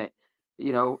well, couldn't it?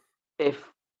 If,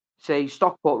 say,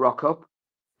 Stockport rock up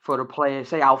for a player,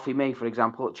 say Alfie May, for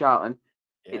example, at Charlton,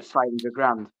 it's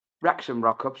 £500,000. Wrexham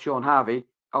rock up, Sean Harvey,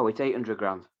 it's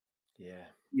 £800,000. Yeah.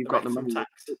 You've got the money.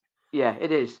 Tax. Yeah,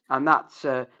 it is. And that's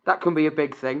that can be a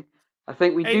big thing. I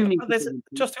think we do need to...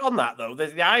 Just on that, though,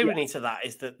 the irony to that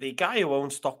is that the guy who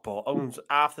owns Stockport owns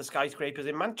half the skyscrapers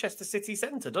in Manchester city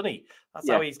centre, doesn't he? That's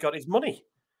how he's got his money.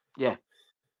 Yeah.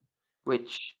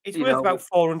 Which... He's worth about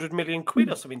 400 million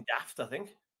quid or something daft, I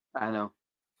think. I know.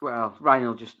 Well,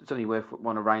 Ryan it's only worth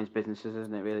one of Ryan's businesses,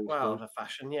 isn't it, really? Well, the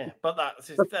fashion, yeah. But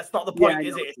that's not the point,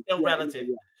 is it? It's still relative.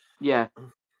 Yeah.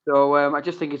 So I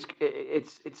just think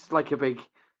it's like a big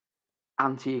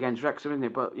anti against Wrexham, isn't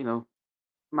it? But,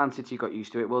 Man City got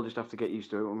used to it. We'll just have to get used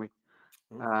to it, won't we?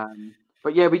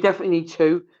 But yeah, we definitely need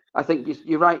 2. I think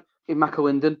you're right in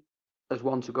McAlinden. There's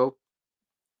 1 to go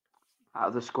out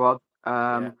of the squad.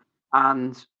 And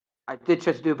I did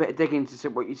try to do a bit of digging to see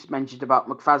what you mentioned about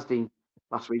McFadden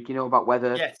last week, about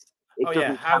whether... Yes.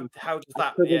 How does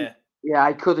that... Yeah,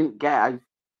 I couldn't get...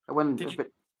 I went a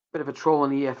bit of a troll on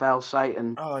the EFL site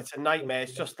and... Oh, it's a nightmare.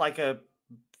 It's just like a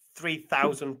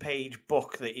 3,000-page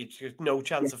book that you just no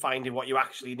chance of finding what you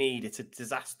actually need. It's a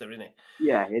disaster, isn't it?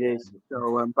 Yeah, it is.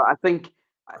 So, but I think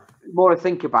the more I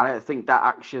think about it, I think that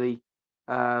actually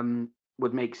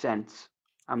would make sense,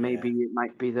 and maybe it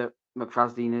might be that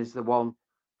McFadzean is the one.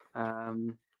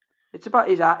 It's about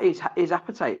his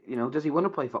appetite. Does he want to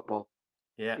play football?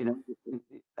 Yeah.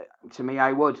 To me,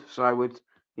 I would. So I would,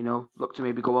 look to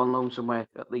maybe go on loan somewhere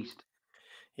at least.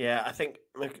 Yeah, I think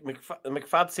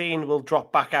McFadzean will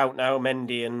drop back out now.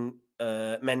 Mendy and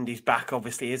Mendy's back,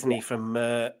 obviously, isn't he, from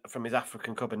his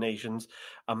African Cup of Nations,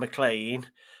 and McLean.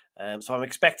 So I'm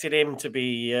expecting him to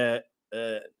be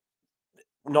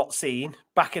not seen,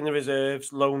 back in the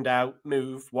reserves, loaned out,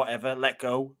 move, whatever, let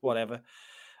go, whatever.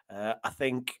 I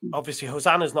think obviously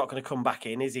Hosanna's not going to come back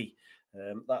in, is he?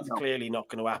 That's clearly not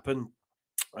going to happen.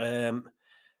 And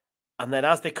then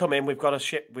as they come in, we've got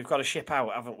to ship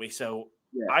out, haven't we? So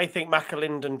I think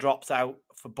McAlinden drops out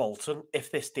for Bolton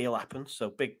if this deal happens. So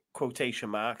big quotation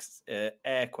marks,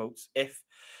 air quotes, if.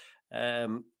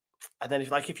 And then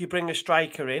if you bring a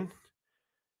striker in,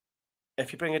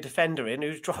 if you bring a defender in,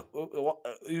 who's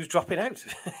dropping out?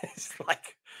 It's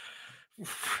like.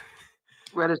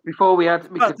 Whereas before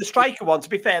the striker one. To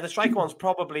be fair, the striker one's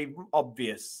probably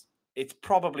obvious. It's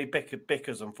probably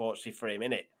Bickers, unfortunately for him,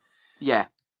 isn't it? Yeah,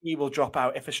 he will drop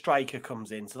out if a striker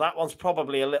comes in. So that one's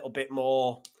probably a little bit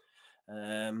more.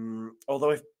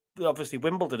 Although if obviously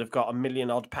Wimbledon have got £1 million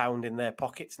odd in their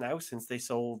pockets now since they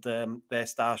sold their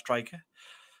star striker.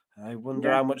 I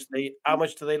wonder how much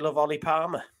do they love Ollie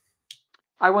Palmer?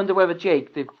 I wonder whether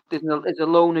Jake, there's a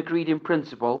loan agreed in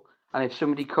principle, and if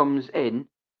somebody comes in,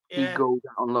 he goes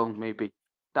out on loan. Maybe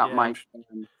that might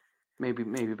maybe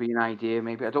be an idea.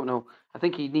 Maybe I don't know. I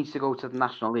think he needs to go to the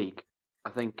National League. I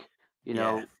think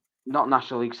not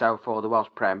National League South or the Welsh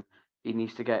Prem. He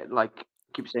needs to get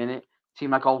keep saying it,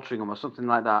 team like Altrincham or something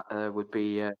like that would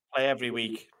be play every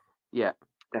week. Yeah,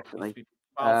 definitely. He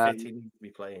needs to be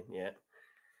playing. Yeah,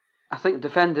 I think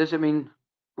defenders. I mean,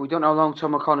 we don't know how long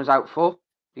Tom O'Connor's out for,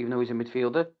 even though he's a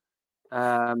midfielder.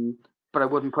 But I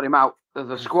wouldn't put him out of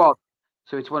the squad.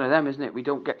 So it's one of them, isn't it? We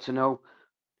don't get to know.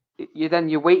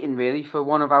 You're waiting really for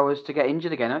one of ours to get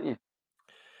injured again, aren't you?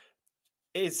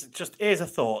 Here's a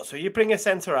thought. So you bring a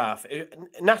centre half.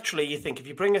 Naturally, you think if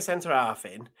you bring a centre half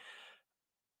in,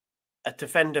 a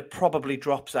defender probably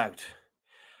drops out.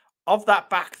 Of that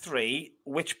back three,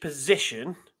 which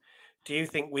position do you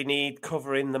think we need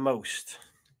covering the most?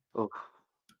 Oh.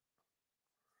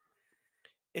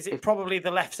 Is it probably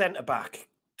the left centre back?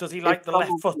 Does he like the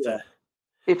left footer? Yeah.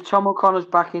 If Tom O'Connor's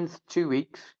back in 2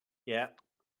 weeks,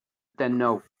 then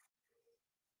no.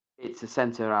 It's the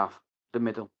centre half, the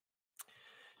middle.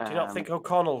 Do you not think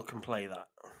O'Connell can play that?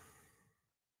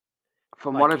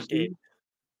 From what I've seen,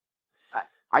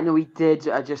 I know he did.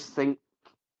 I just think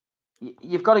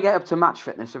you've got to get up to match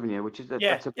fitness, haven't you? Which is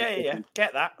that's a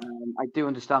get that. I do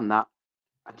understand that.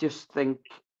 I just think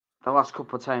the last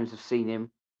couple of times I've seen him,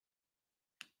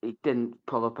 he didn't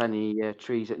pull up any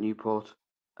trees at Newport.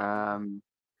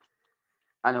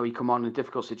 I know he come on in a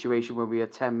difficult situation where we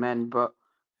had 10 men, but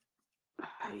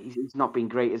he's not been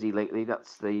great, has he, lately?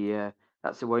 That's the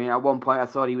worry. At one point, I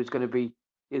thought he was going to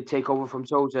he'll take over from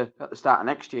Tozer at the start of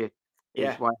next year.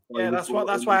 That's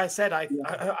why I said I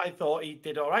thought he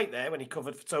did all right there when he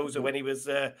covered for Tozer when he was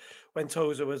when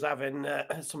Tozer was having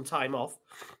some time off.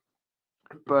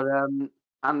 But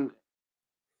and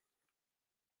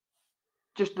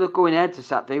just going ahead to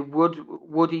Saturday,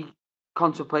 would he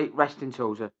contemplate resting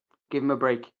Tozer? Give him a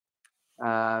break.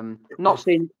 Not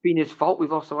saying it's been his fault. We've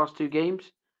lost the last 2 games,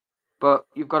 but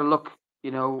you've got to look.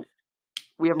 We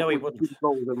haven't. No, he wouldn't.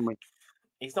 Goals, haven't we?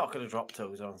 He's not going to drop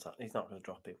Tozer on Saturday. He's not going to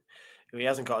drop him. He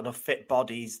hasn't got enough fit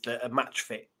bodies that are match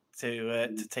fit to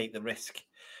take the risk.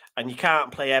 And you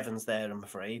can't play Evans there, I'm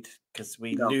afraid, because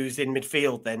we lose in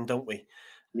midfield then, don't we?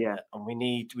 Yeah. And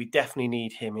we definitely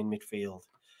need him in midfield.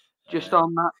 Just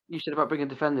on that, you said about bringing a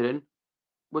defender in.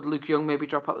 Would Luke Young maybe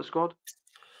drop out the squad?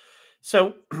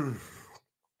 So,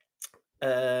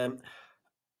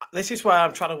 this is why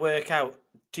I'm trying to work out.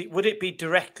 Would it be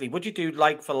directly? Would you do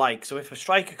like for like? So if a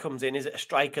striker comes in, is it a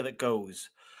striker that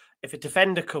goes? If a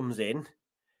defender comes in,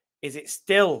 is it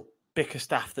still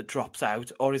Bickerstaff that drops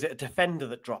out, or is it a defender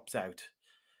that drops out?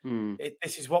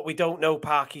 This is what we don't know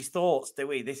Parky's thoughts, do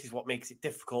we? This is what makes it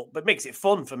difficult, but makes it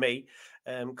fun for me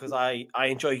because I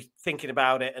enjoy thinking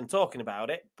about it and talking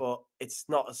about it, but it's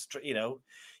not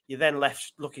you're then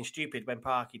left looking stupid when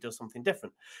Parky does something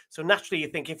different. So naturally you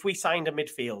think if we signed a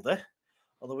midfielder,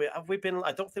 although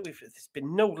I don't think there's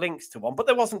been no links to one, but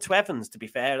there wasn't to Evans, to be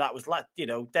fair. That was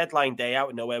deadline day out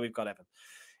of nowhere, we've got Evans.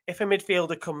 If a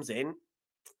midfielder comes in,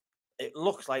 it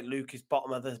looks like Luke is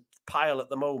bottom of the pile at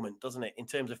the moment, doesn't it? In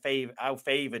terms of how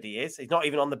favoured he is. He's not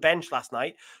even on the bench last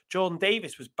night. Jordan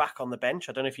Davis was back on the bench.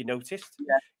 I don't know if you noticed.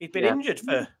 Yeah. He'd been injured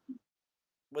for,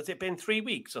 was it been 3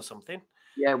 weeks or something?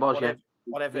 Yeah, it was,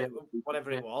 whatever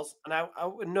it was. And out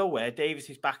of nowhere, Davis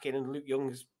is back in and Luke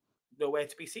Young's nowhere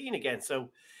to be seen again.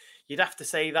 So you'd have to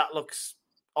say that looks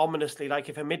ominously like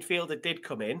if a midfielder did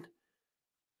come in,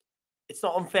 it's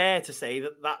not unfair to say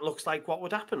that looks like what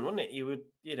would happen, wouldn't it? You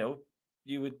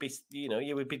would be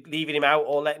leaving him out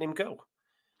or letting him go.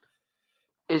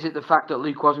 Is it the fact that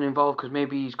Luke wasn't involved because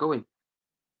maybe he's going?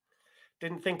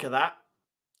 Didn't think of that.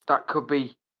 That could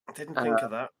be. Didn't think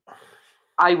of that.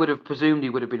 I would have presumed he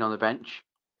would have been on the bench.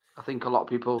 I think a lot of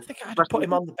people. I think I'd have put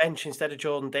him on the bench instead of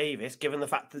Jordan Davis, given the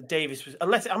fact that Davis was.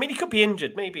 He could be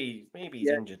injured. Maybe he's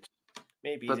injured.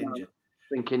 Maybe he's injured.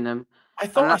 Thinking them. I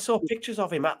thought I saw pictures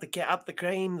of him at the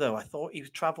game, though. I thought he was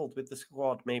travelled with the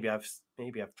squad. Maybe I've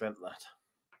dreamt that.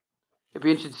 It'd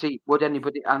be interesting to see would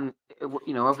anybody, and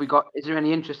have we got? Is there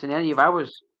any interest in any of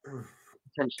ours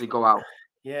potentially go out?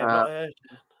 Yeah,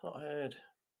 not heard.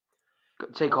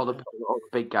 Take all the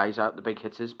big guys out, the big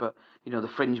hitters, but the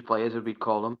fringe players, as we'd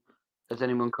call them. Has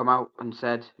anyone come out and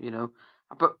said,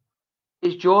 But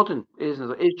is Jordan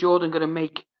going to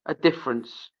make a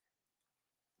difference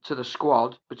to the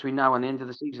squad between now and the end of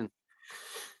the season?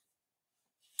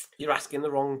 You're asking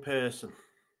the wrong person.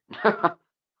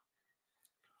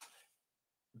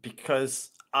 Because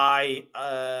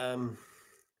I'm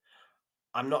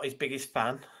not his biggest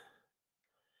fan.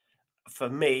 For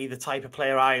me, the type of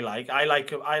player I like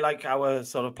our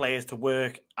sort of players to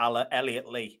work a la Elliot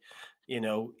Lee.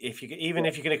 If you're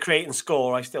going to create and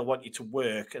score, I still want you to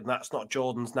work, and that's not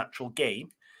Jordan's natural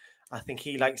game. I think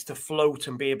he likes to float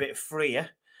and be a bit freer.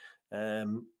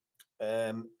 I'm of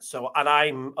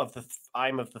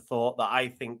the thought that I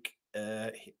think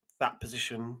that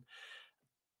position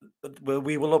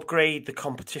we will upgrade the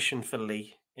competition for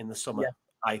Lee in the summer. Yeah.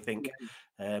 I think.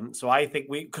 So I think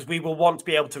because we will want to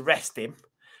be able to rest him,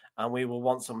 and we will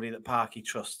want somebody that Parky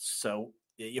trusts. So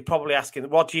you're probably asking,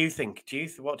 what do you think?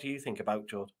 What do you think about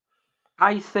Jordan?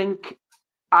 I think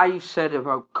I said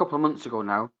about a couple of months ago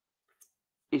now,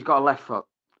 he's got a left foot.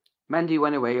 Mendy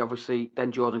went away, obviously.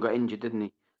 Then Jordan got injured, didn't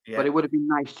he? Yeah. But it would have been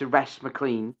nice to rest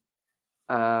McLean.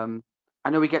 I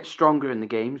know he gets stronger in the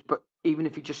games, but even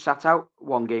if he just sat out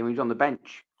one game, he was on the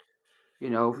bench,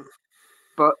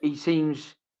 But he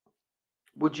seems.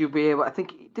 Would you be able? I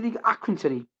think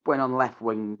Accrington? He went on left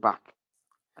wing back.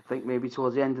 I think maybe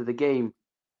towards the end of the game.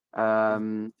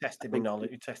 Testing me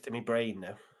knowledge, testing me brain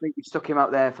now. I think we stuck him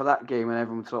out there for that game, and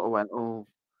everyone sort of went, "Oh,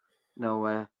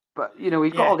 no." But he's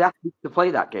got all the athletes to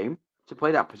play that game, to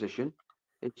play that position.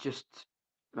 It's just,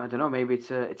 I don't know. Maybe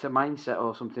it's a mindset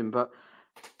or something. But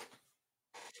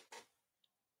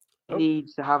he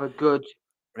needs to have a good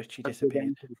Richie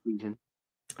disappeared for the season,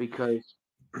 because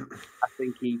I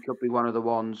think he could be one of the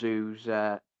ones who's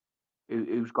gone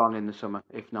in the summer,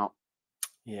 if not.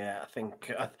 Yeah, I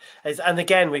think, and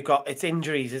again, it's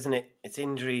injuries, isn't it? It's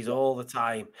injuries all the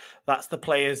time. That's the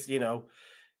players, we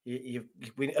need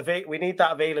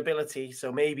that availability.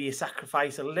 So maybe you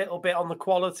sacrifice a little bit on the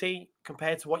quality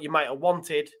compared to what you might have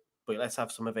wanted, but let's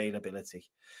have some availability.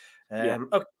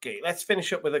 Okay, let's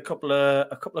finish up with a couple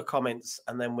of comments,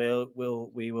 and then we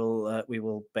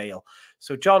will bail.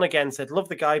 So John again said, "Love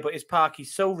the guy, but his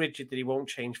Parky's so rigid that he won't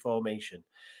change formation."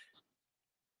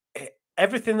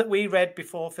 Everything that we read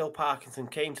before Phil Parkinson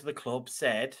came to the club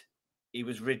said he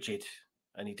was rigid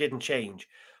and he didn't change.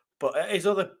 But at his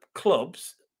other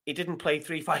clubs, he didn't play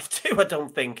 3-5-2, I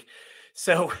don't think.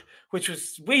 So, which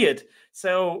was weird.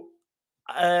 So,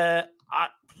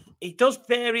 he does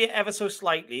vary it ever so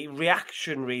slightly.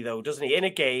 Reactionary, though, doesn't he? In a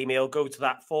game, he'll go to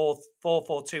that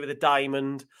 4-4-2 with a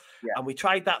diamond. Yeah. And we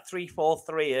tried that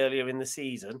 3-4-3 earlier in the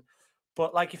season.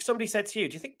 But like, if somebody said to you,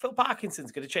 do you think Phil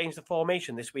Parkinson's going to change the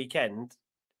formation this weekend?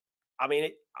 I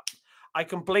mean, I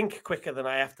can blink quicker than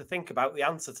I have to think about the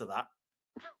answer to that.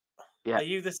 Yeah. Are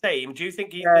you the same? Do you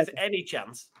think there's any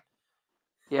chance?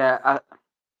 Yeah.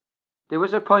 There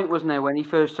was a point, wasn't there, when he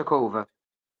first took over?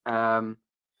 I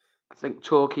think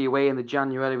Torquay away in the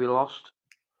January we lost.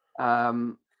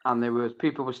 And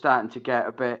people were starting to get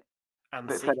a bit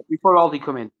fed up. Before Aldi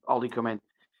come in.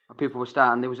 And people were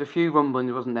starting. There was a few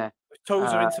rumblings, wasn't there?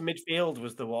 Tozer into midfield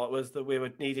was that we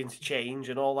were needing to change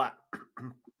and all that.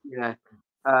 Yeah.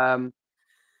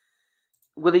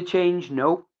 Will he change?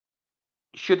 No.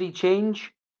 Should he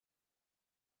change?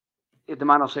 If the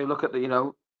man will say, look at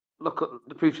the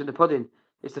proofs in the pudding.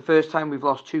 It's the first time we've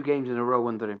lost 2 games in a row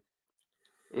under him.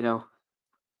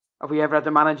 Have we ever had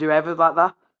a manager ever like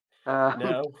that?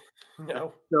 No.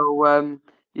 So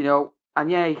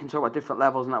And yeah, you can talk about different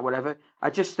levels and that, whatever. I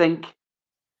just think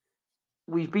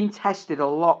we've been tested a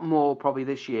lot more probably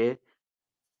this year,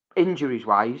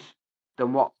 injuries-wise,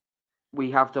 than what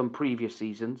we have done previous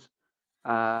seasons.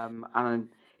 And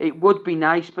it would be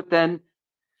nice, but then,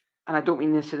 and I don't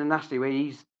mean this in a nasty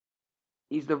way,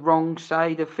 he's the wrong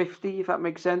side of 50, if that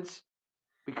makes sense.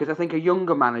 Because I think a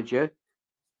younger manager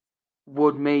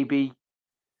would maybe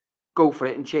go for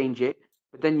it and change it,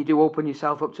 but then you do open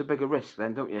yourself up to bigger risks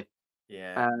then, don't you?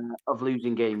 Yeah. Of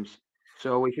losing games.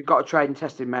 So if you've got a tried and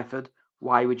tested method,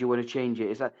 why would you want to change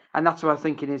it? Is that, and that's what I'm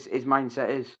thinking his mindset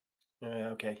is.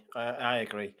 Okay, I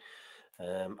agree.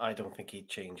 I don't think he'd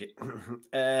change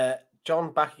it.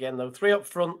 John back again though. 3 up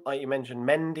front, like you mentioned: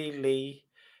 Mendy, Lee,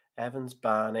 Evans,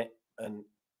 Barnett, and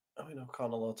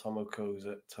O'Connell or Tom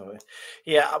Okoza.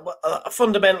 Yeah,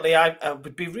 fundamentally, I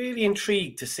would be really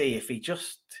intrigued to see if he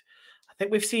just. I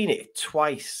think we've seen it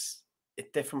twice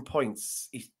at different points.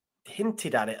 He's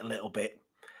hinted at it a little bit.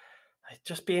 It'd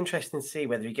just be interesting to see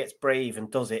whether he gets brave and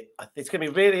does it. It's going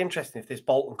to be really interesting if this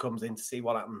Bolton comes in to see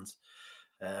what happens.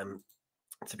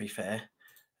 To be fair,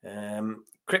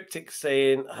 Cryptic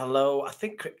saying hello. I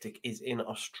think Cryptic is in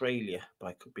Australia, but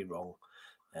I could be wrong.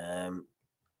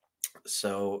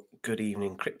 So good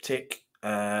evening, Cryptic.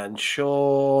 And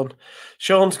Sean's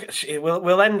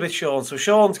we'll end with Sean. So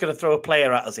Sean's going to throw a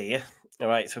player at us here. All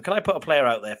right. So can I put a player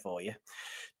out there for you?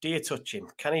 Do you touch him?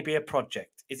 Can he be a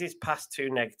project? Is his past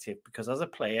too negative? Because as a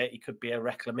player, he could be a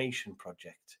reclamation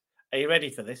project. Are you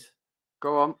ready for this?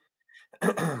 Go on.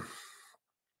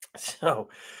 So,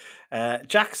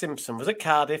 Jack Simpson was at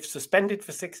Cardiff, suspended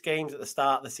for 6 games at the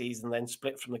start of the season, then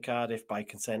split from the Cardiff by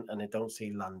consent, and I don't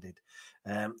see landed.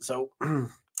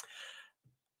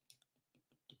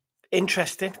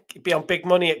 Interesting. Be on big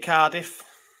money at Cardiff.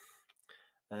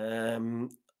 I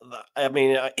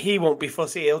mean, he won't be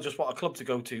fussy. He'll just want a club to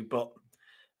go to. But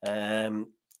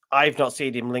I've not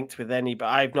seen him linked with any. But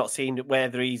I've not seen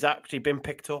whether he's actually been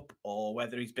picked up or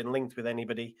whether he's been linked with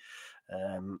anybody.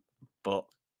 But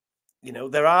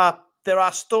there are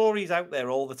stories out there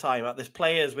all the time. There's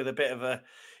players with a bit of a,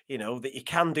 that you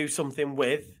can do something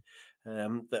with,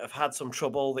 that have had some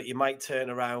trouble that you might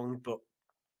turn around. But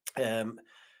I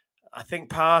think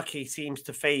Parky seems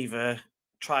to favour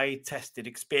tried, tested,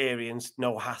 experienced,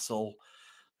 no hassle.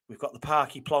 We've got the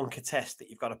Parky Plonker test that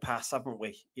you've got to pass, haven't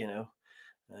we? You've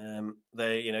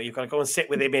got to go and sit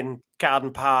with him in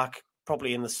Garden Park,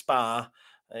 probably in the spa,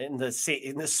 in the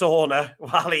sauna,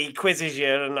 while he quizzes you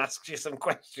and asks you some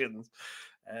questions.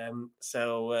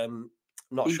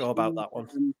 Not sure about that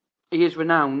one. He is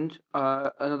renowned.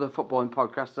 Another footballing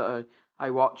podcast that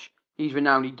I watch. He's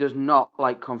renowned. He does not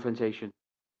like confrontation.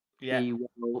 Yeah. He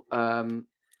will.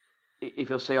 If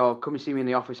he'll say, "Oh, come and see me in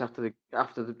the office after the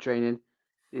training,"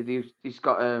 he's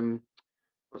got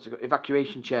what's it got?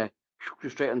 Evacuation chair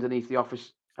just straight underneath the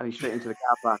office, and he's straight into the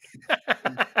car park.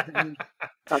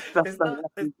 That's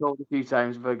been told a few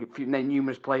times by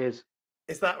numerous players.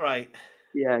 Is that right?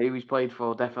 Yeah, who he's played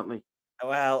for, definitely.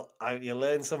 Well, you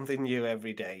learn something new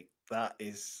every day. That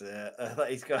is, that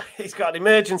he's got an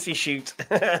emergency chute.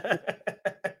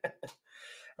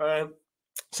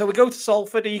 So we go to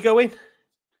Salford. Are you going?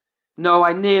 No,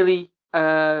 I nearly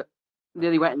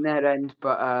went in their end,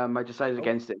 but I decided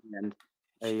against it in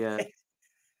the end.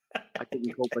 I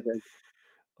couldn't cope with it.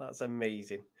 That's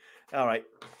amazing. All right.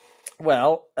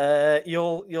 Well,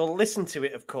 you'll listen to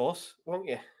it, of course, won't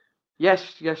you?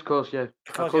 Yes, of course, yeah.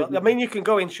 I mean, you can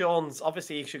go in Sean's.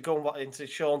 Obviously, you should go into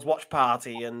Sean's watch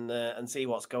party and see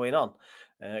what's going on,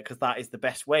 because that is the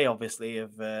best way, obviously,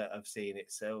 of seeing it.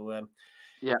 So,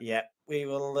 yeah, we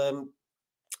will.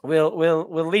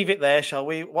 We'll leave it there, shall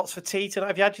we? What's for tea tonight?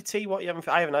 Have you had your tea? I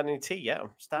haven't had any tea yet.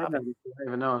 I'm starving. I don't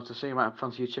even know. To see, I might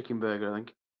fancy a chicken burger. I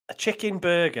think a chicken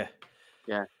burger.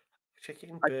 Yeah,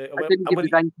 chicken burger. I didn't give the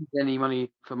Yankees any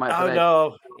money for my. Oh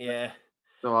no, yeah.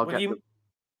 So I'll get.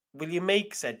 Will you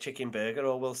make said chicken burger,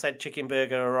 or will said chicken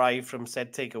burger arrive from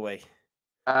said takeaway?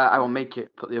 I will make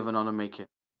it. Put the oven on and make it.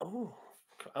 Oh,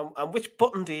 and which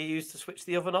button do you use to switch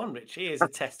the oven on, Richie? Here's a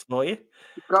test for you.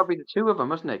 It's got to be the two of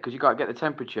them, hasn't it? Because you got to get the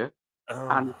temperature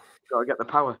and you got to get the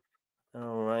power.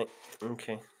 All right.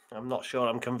 Okay. I'm not sure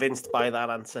I'm convinced by that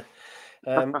answer.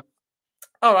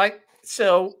 All right.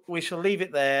 So we shall leave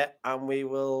it there, and we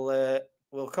will.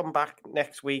 We'll come back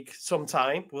next week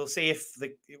sometime. We'll see if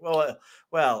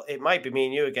well, it might be me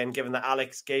and you again, given that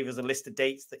Alex gave us a list of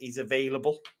dates that he's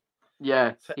available.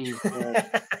 Yeah, I'm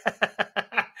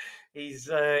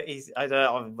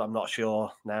not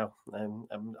sure now. I'm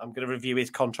going to review his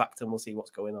contract and we'll see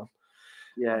what's going on.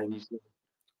 Yeah,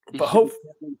 but hope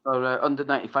for under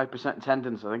 95%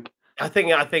 attendance, I think. I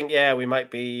think, yeah, we might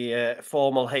be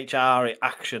formal HR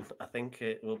action. I think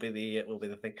it will be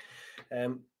the thing.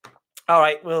 All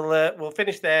right, we'll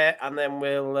finish there, and then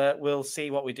we'll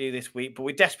see what we do this week. But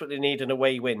we desperately need an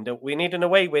away win. Don't we? Need an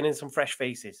away win and some fresh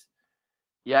faces.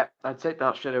 Yeah, I'd take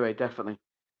that straight away, definitely.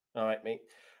 All right, mate.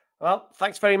 Well,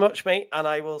 thanks very much, mate, and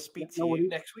I will speak to you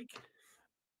next week.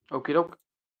 Okie doke.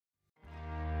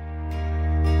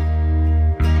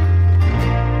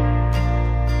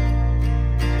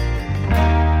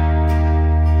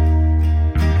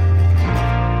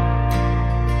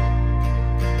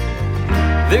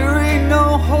 There ain't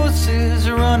no horses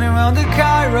running around the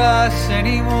Kairos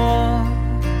anymore.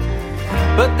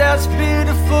 But that's been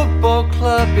a football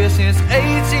club here since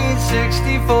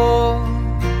 1864.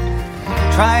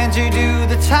 Trying to do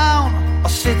the town or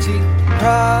city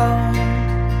proud.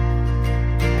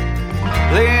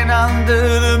 Playing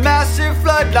under the massive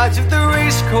floodlights of the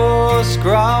racecourse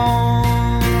ground.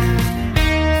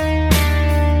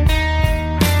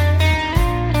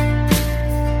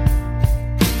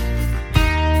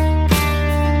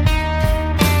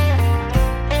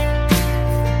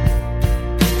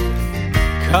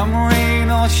 Come rain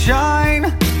or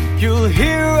shine, you'll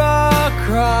hear our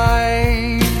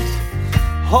cries.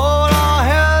 Hold our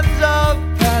hands up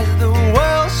as the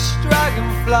Welsh dragon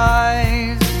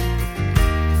flies.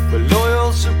 We're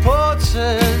loyal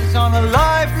supporters on a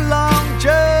lifelong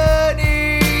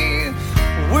journey.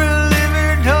 We'll live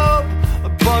in hope,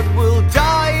 but we'll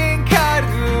die in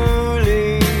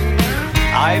Kalgoorlie.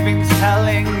 I've been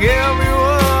telling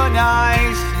everyone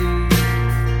I see.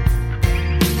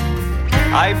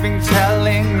 I've been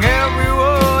telling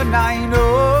everyone I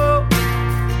know.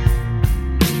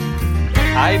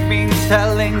 I've been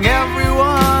telling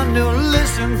everyone to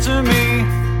listen to me.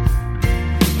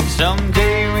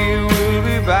 Someday we will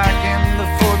be back in the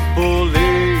Football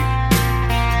League.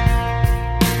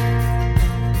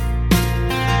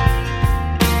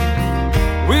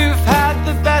 We've had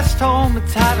the best home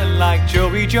talent like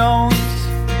Joey Jones,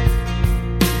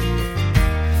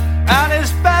 and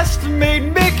his best mate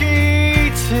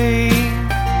Mickey T.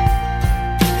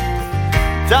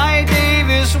 Di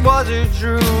Davis was a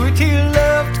druid, he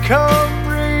loved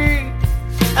Cymru,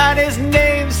 and his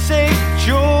namesake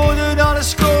Jordan on a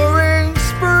scoring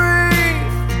spree.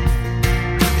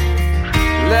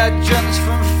 Legends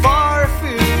from far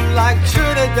afield like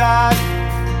Trinidad.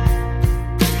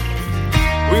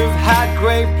 We've had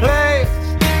great players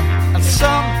and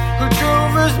some who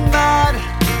drove us mad.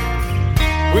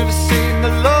 We've seen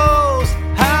the lows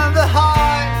and the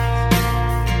highs,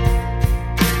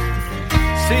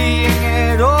 seeing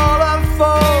it all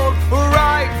unfold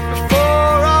right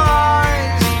before our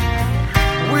eyes.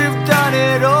 We've done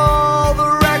it all the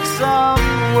Wrexham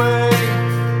way.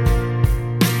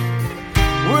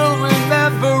 We'll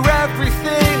remember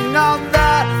everything on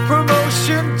that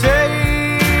promotion day.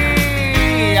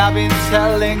 I've been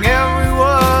telling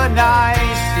everyone I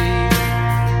see.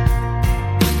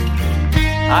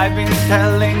 I've been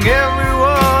telling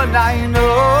everyone I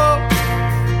know.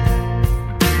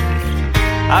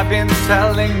 I've been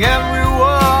telling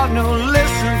everyone who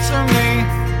listens to me.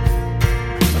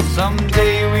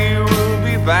 Someday we will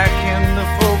be back in the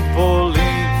Football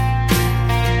League.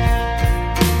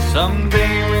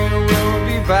 Someday we will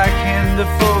be back in the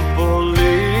Football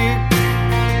League.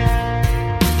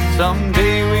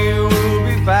 Someday we will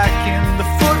be back in the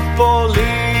Football League.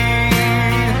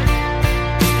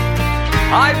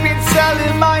 I've been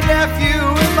telling my nephew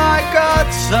and my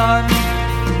godson.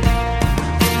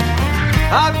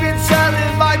 I've been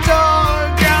telling my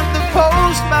dog and the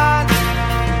postman.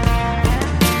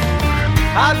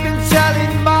 I've been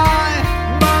telling my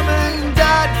mum and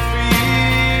dad for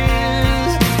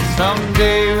years.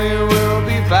 Someday we will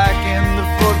be back in the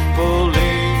Football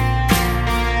League.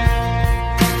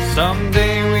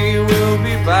 Someday we will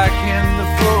be back in the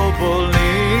Football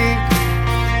League.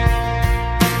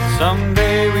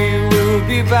 Someday we will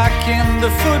be back in the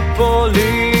Football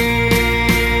League.